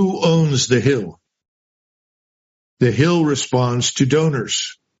 Who owns the Hill? The Hill responds to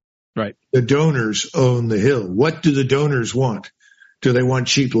donors. Right. The donors own the Hill. What do the donors want? Do they want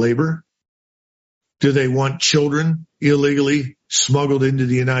cheap labor? Do they want children illegally smuggled into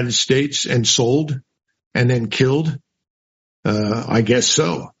the United States and sold and then killed? I guess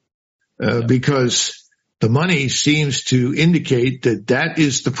so. Because the money seems to indicate that that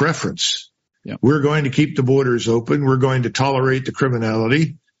is the preference. Yeah. We're going to keep the borders open. We're going to tolerate the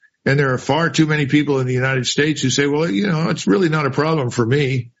criminality. And there are far too many people in the United States who say, well, it's really not a problem for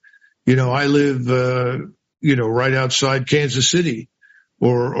me. I live, right outside Kansas City,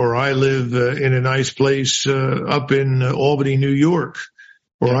 or I live in a nice place up in Albany, New York,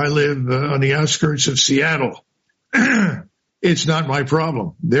 or I live on the outskirts of Seattle. It's not my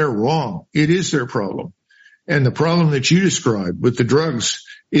problem. They're wrong. It is their problem. And the problem that you described with the drugs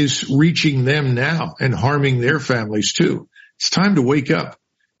is reaching them now and harming their families too. It's time to wake up.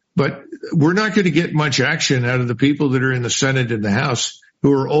 But we're not going to get much action out of the people that are in the Senate and the House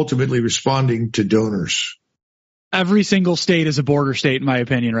who are ultimately responding to donors. Every single state is a border state, in my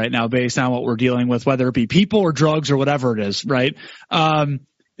opinion, right now, based on what we're dealing with, whether it be people or drugs or whatever it is, right?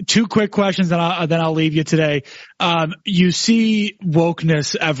 Two quick questions, then I'll leave you today. You see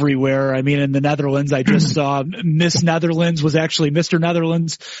wokeness everywhere. I mean, in the Netherlands, I just saw Miss Netherlands was actually Mr.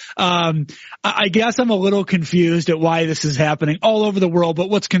 Netherlands. I guess I'm a little confused at why this is happening all over the world.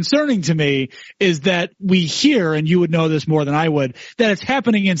 But what's concerning to me is that we hear, and you would know this more than I would, that it's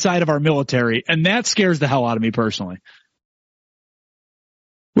happening inside of our military. And that scares the hell out of me personally.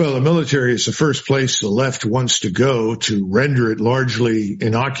 Well, the military is the first place the left wants to go to render it largely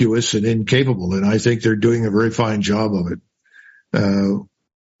innocuous and incapable, and I think they're doing a very fine job of it.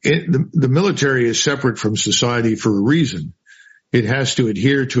 The military is separate from society for a reason. It has to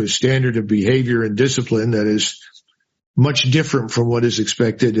adhere to a standard of behavior and discipline that is much different from what is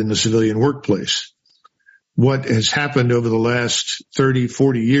expected in the civilian workplace. What has happened over the last 30,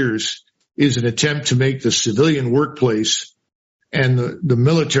 40 years is an attempt to make the civilian workplace and the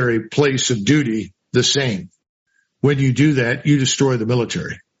military place of duty the same. When you do that, you destroy the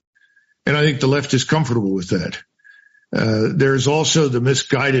military. And I think the left is comfortable with that. There's also the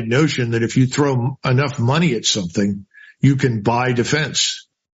misguided notion that if you throw enough money at something, you can buy defense.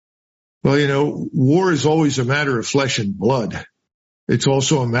 Well, war is always a matter of flesh and blood. It's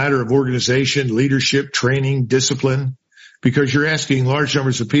also a matter of organization, leadership, training, discipline, because you're asking large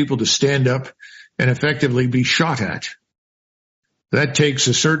numbers of people to stand up and effectively be shot at. That takes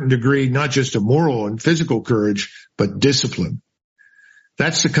a certain degree, not just of moral and physical courage, but discipline.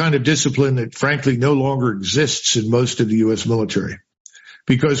 That's the kind of discipline that frankly no longer exists in most of the U.S. military,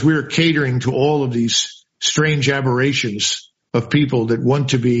 because we're catering to all of these strange aberrations of people that want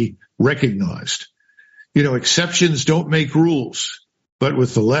to be recognized. Exceptions don't make rules, but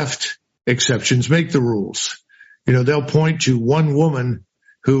with the left, exceptions make the rules. They'll point to one woman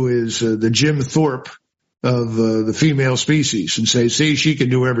who is the Jim Thorpe of the female species and say, see, she can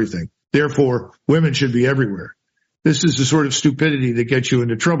do everything. Therefore, women should be everywhere. This is the sort of stupidity that gets you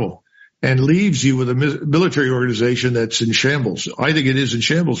into trouble and leaves you with a military organization that's in shambles. I think it is in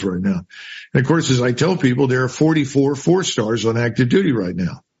shambles right now. And of course, as I tell people, there are 44 4-stars on active duty right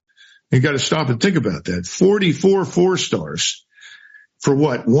now. You got to stop and think about that. 44 4-stars for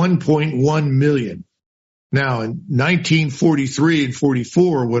what? 1.1 million. Now, in 1943 and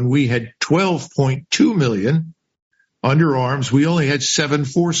 44, when we had 12.2 million under arms, we only had 7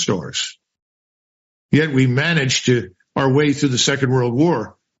 4-stars. Yet we managed our way through the Second World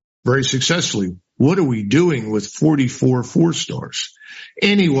War very successfully. What are we doing with 44 4-stars?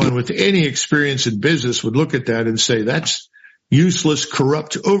 Anyone with any experience in business would look at that and say, that's useless,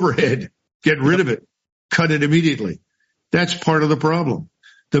 corrupt overhead. Get rid of it. Cut it immediately. That's part of the problem.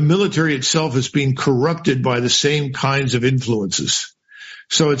 The military itself is being corrupted by the same kinds of influences.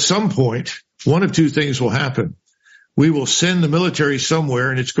 So at some point, one of two things will happen. We will send the military somewhere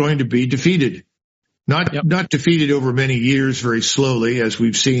and it's going to be defeated. Not defeated over many years, very slowly, as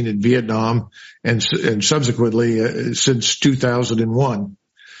we've seen in Vietnam and subsequently since 2001.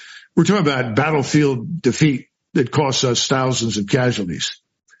 We're talking about battlefield defeat that costs us thousands of casualties.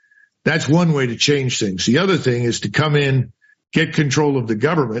 That's one way to change things. The other thing is to come in, get control of the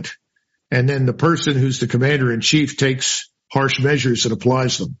government, and then the person who's the commander-in-chief takes harsh measures and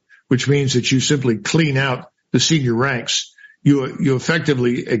applies them, which means that you simply clean out the senior ranks. You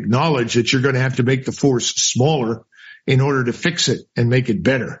effectively acknowledge that you're going to have to make the force smaller in order to fix it and make it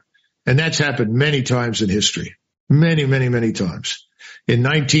better. And that's happened many times in history. Many, many, many times. In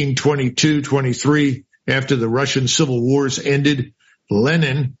 1922-23, after the Russian civil wars ended,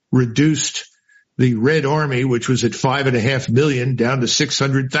 Lenin reduced the Red Army, which was at 5.5 million, down to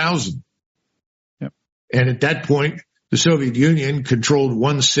 600,000. Yep. And at that point, the Soviet Union controlled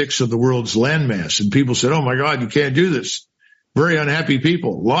 1/6 of the world's landmass. And people said, oh my God, you can't do this. Very unhappy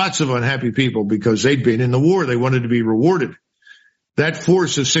people, lots of unhappy people, because they'd been in the war. They wanted to be rewarded. That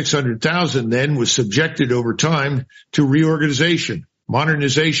force of 600,000 then was subjected over time to reorganization,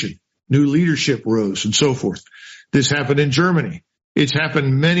 modernization, new leadership rose, and so forth. This happened in Germany. It's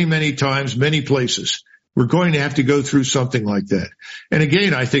happened many, many times, many places. We're going to have to go through something like that. And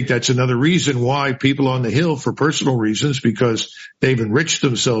again, I think that's another reason why people on the Hill, for personal reasons, because they've enriched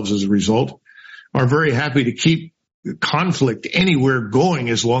themselves as a result, are very happy to keep conflict anywhere going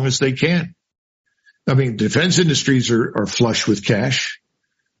as long as they can. I mean, defense industries are flush with cash.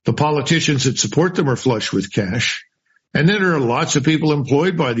 The politicians that support them are flush with cash. And then there are lots of people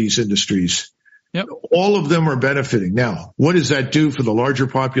employed by these industries. Yep. All of them are benefiting. Now, what does that do for the larger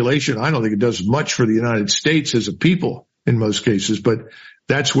population? I don't think it does much for the United States as a people in most cases, but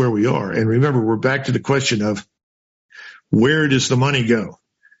that's where we are. And remember, we're back to the question of where does the money go?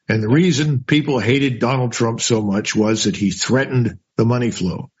 And the reason people hated Donald Trump so much was that he threatened the money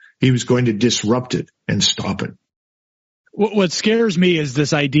flow. He was going to disrupt it and stop it. What scares me is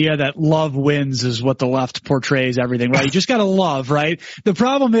this idea that love wins is what the left portrays everything, right? You just got to love, right? The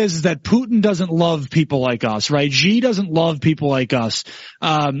problem is that Putin doesn't love people like us, right? Xi doesn't love people like us.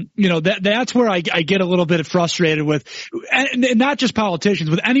 That's where I get a little bit frustrated with, and not just politicians,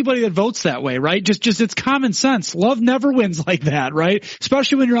 with anybody that votes that way, right? Just it's common sense. Love never wins like that, right?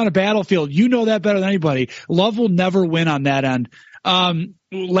 Especially when you're on a battlefield. You know that better than anybody. Love will never win on that end.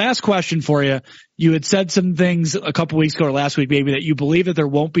 Last question for you. You had said some things a couple weeks ago or last week maybe that you believe that there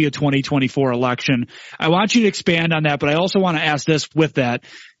won't be a 2024 election. I want you to expand on that, but I also want to ask this with that.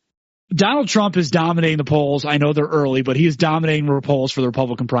 Donald Trump is dominating the polls. I know they're early, but he is dominating the polls for the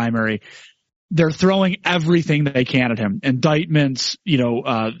Republican primary. They're throwing everything that they can at him. Indictments,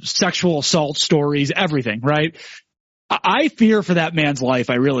 sexual assault stories, everything, right? I fear for that man's life.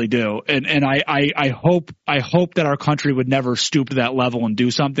 I really do. And I hope that our country would never stoop to that level and do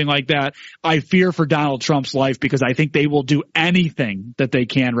something like that. I fear for Donald Trump's life because I think they will do anything that they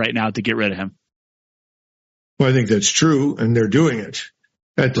can right now to get rid of him. Well, I think that's true, and they're doing it.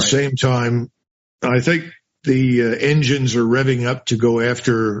 At the same time, I think the engines are revving up to go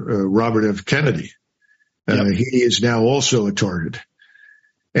after Robert F. Kennedy. He is now also a target.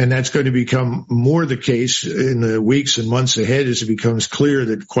 And that's going to become more the case in the weeks and months ahead as it becomes clear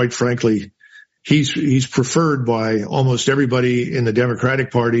that, quite frankly, he's preferred by almost everybody in the Democratic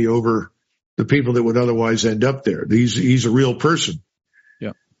Party over the people that would otherwise end up there. He's a real person.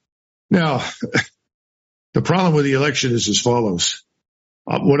 Yeah. Now, the problem with the election is as follows.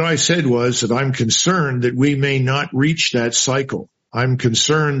 What I said was that I'm concerned that we may not reach that cycle. I'm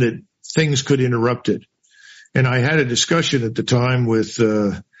concerned that things could interrupt it. And I had a discussion at the time with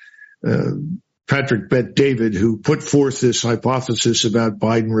Patrick Bet-David, who put forth this hypothesis about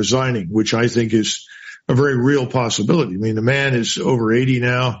Biden resigning, which I think is a very real possibility. I mean, the man is over 80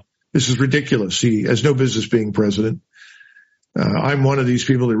 now. This is ridiculous. He has no business being president. I'm one of these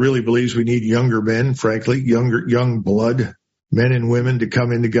people that really believes we need younger men, frankly, young blood, men and women to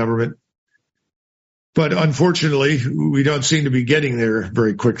come into government. But unfortunately, we don't seem to be getting there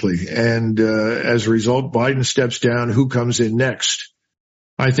very quickly. And as a result, Biden steps down. Who comes in next?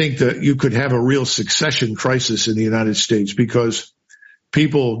 I think that you could have a real succession crisis in the United States because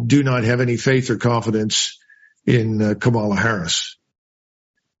people do not have any faith or confidence in Kamala Harris.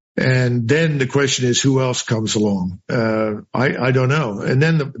 And then the question is, who else comes along? I don't know. And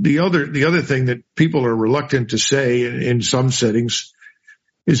then the other thing that people are reluctant to say in some settings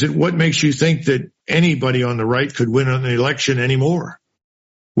is that what makes you think that anybody on the right could win an election anymore?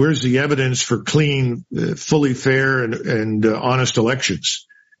 Where's the evidence for clean, fully fair and honest elections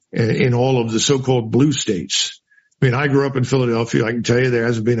in all of the so-called blue states? I mean, I grew up in Philadelphia. I can tell you there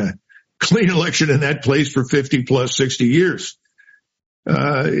hasn't been a clean election in that place for 50 plus 60 years.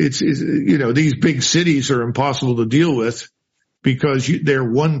 These big cities are impossible to deal with because they're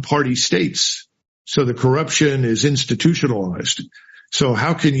one-party states. So the corruption is institutionalized. So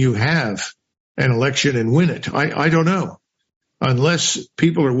how can you have an election and win it? I don't know. Unless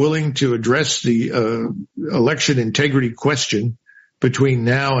people are willing to address the election integrity question between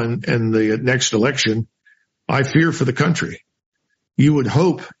now and the next election, I fear for the country. You would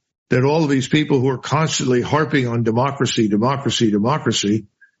hope that all of these people who are constantly harping on democracy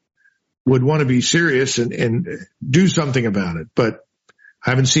would want to be serious and do something about it. But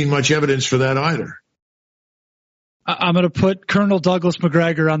I haven't seen much evidence for that either. I'm going to put Colonel Douglas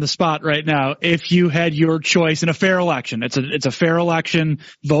Macgregor on the spot right now. If you had your choice in a fair election, it's a fair election.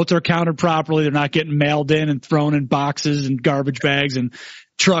 Votes are counted properly. They're not getting mailed in and thrown in boxes and garbage bags and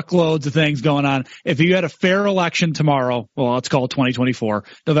truckloads of things going on. If you had a fair election tomorrow, well, let's call it 2024,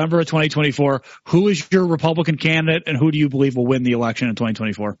 November of 2024, who is your Republican candidate and who do you believe will win the election in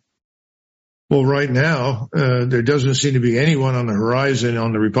 2024? Well, right now, there doesn't seem to be anyone on the horizon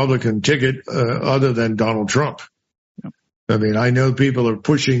on the Republican ticket other than Donald Trump. I mean, I know people are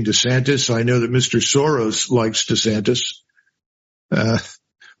pushing DeSantis. I know that Mr. Soros likes DeSantis,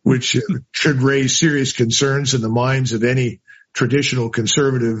 which should raise serious concerns in the minds of any traditional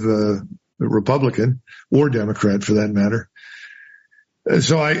conservative Republican or Democrat for that matter.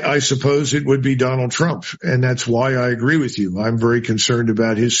 So I suppose it would be Donald Trump, and that's why I agree with you. I'm very concerned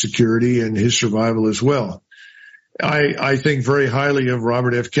about his security and his survival as well. I think very highly of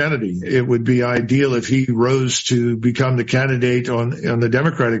Robert F. Kennedy. It would be ideal if he rose to become the candidate on the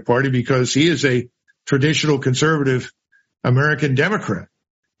Democratic Party because he is a traditional conservative American Democrat.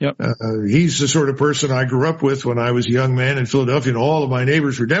 Yep. He's the sort of person I grew up with when I was a young man in Philadelphia, and all of my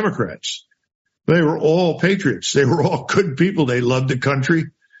neighbors were Democrats. They were all patriots. They were all good people. They loved the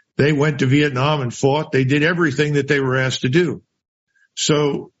country. They went to Vietnam and fought. They did everything that they were asked to do.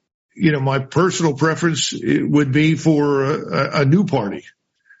 So, my personal preference would be for a new party.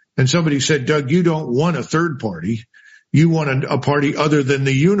 And somebody said, Doug, you don't want a third party. You want a party other than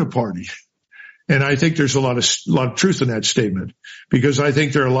the uniparty. And I think there's a lot of truth in that statement, because I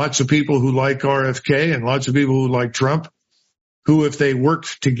think there are lots of people who like RFK and lots of people who like Trump who, if they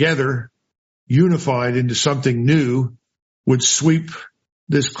worked together, unified into something new, would sweep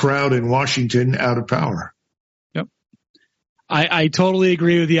this crowd in Washington out of power. I totally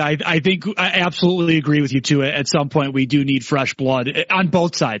agree with you. I think I absolutely agree with you too. At some point, we do need fresh blood on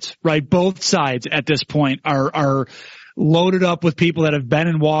both sides, right? Both sides at this point are loaded up with people that have been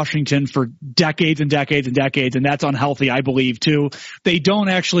in Washington for decades and decades and decades, and that's unhealthy, I believe, too. They don't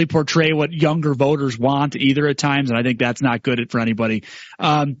actually portray what younger voters want either at times, and I think that's not good for anybody.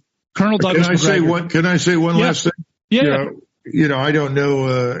 Colonel Douglas McGregor. Can I say one last thing? Yeah. I don't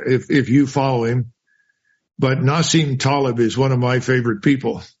know if you follow him, but Nassim Taleb is one of my favorite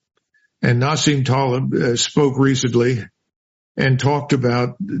people. And Nassim Taleb spoke recently and talked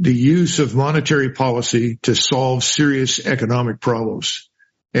about the use of monetary policy to solve serious economic problems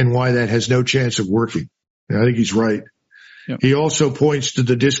and why that has no chance of working. And I think he's right. Yep. He also points to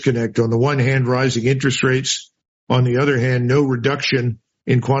the disconnect. On the one hand, rising interest rates. On the other hand, no reduction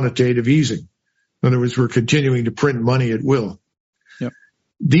in quantitative easing. In other words, we're continuing to print money at will. Yep.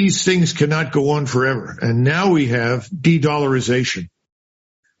 These things cannot go on forever. And now we have de-dollarization.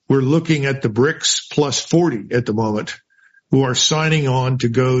 We're looking at the BRICS plus 40 at the moment, who are signing on to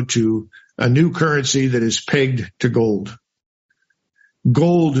go to a new currency that is pegged to gold.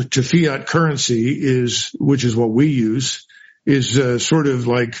 Gold to fiat currency which is what we use, is sort of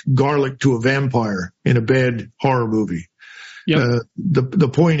like garlic to a vampire in a bad horror movie. Yep. The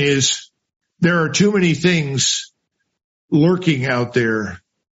point is, there are too many things lurking out there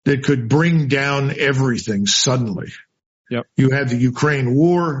that could bring down everything suddenly. Yep. You have the Ukraine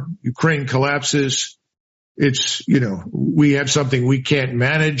war, Ukraine collapses. It's, we have something we can't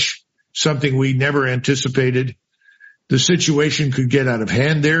manage, something we never anticipated. The situation could get out of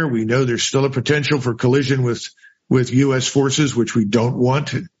hand there. We know there's still a potential for collision with U.S. forces, which we don't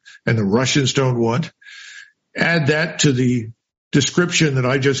want, and the Russians don't want. Add that to the description that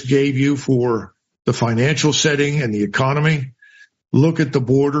I just gave you for the financial setting and the economy. Look at the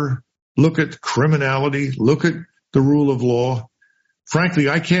border. Look at criminality. Look at the rule of law. Frankly,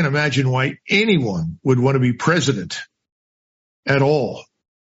 I can't imagine why anyone would want to be president at all.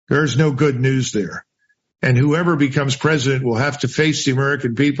 There's no good news there. And whoever becomes president will have to face the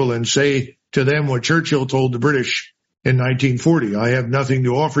American people and say to them what Churchill told the British in 1940. I have nothing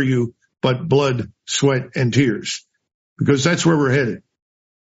to offer you but blood, sweat, and tears. Because that's where we're headed.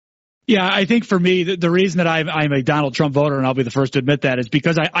 Yeah, I think for me, the reason that I'm a Donald Trump voter, and I'll be the first to admit that, is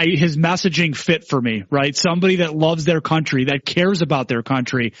because his messaging fit for me, right? Somebody that loves their country, that cares about their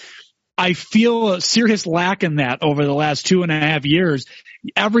country. I feel a serious lack in that over the last 2.5 years.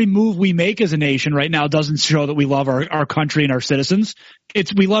 every move we make as a nation right now doesn't show that we love our country and our citizens.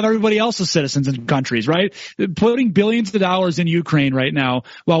 We love everybody else's citizens and countries, right? Putting billions of dollars in Ukraine right now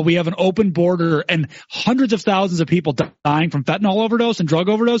while we have an open border and hundreds of thousands of people dying from fentanyl overdose and drug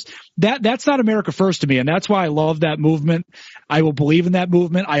overdose, that's not America first to me. And that's why I love that movement. I will believe in that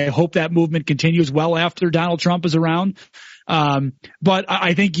movement. I hope that movement continues well after Donald Trump is around. But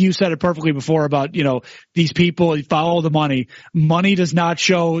I think you said it perfectly before about, these people follow the money. Money does not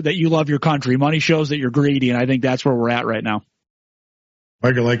show that you love your country. Money shows that you're greedy. And I think that's where we're at right now.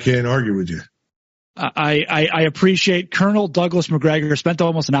 Michael, I can't argue with you. I appreciate Colonel Douglas Macgregor spent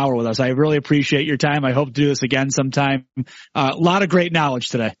almost an hour with us. I really appreciate your time. I hope to do this again sometime. A lot of great knowledge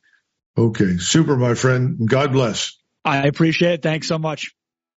today. Okay. Super, my friend. God bless. I appreciate it. Thanks so much.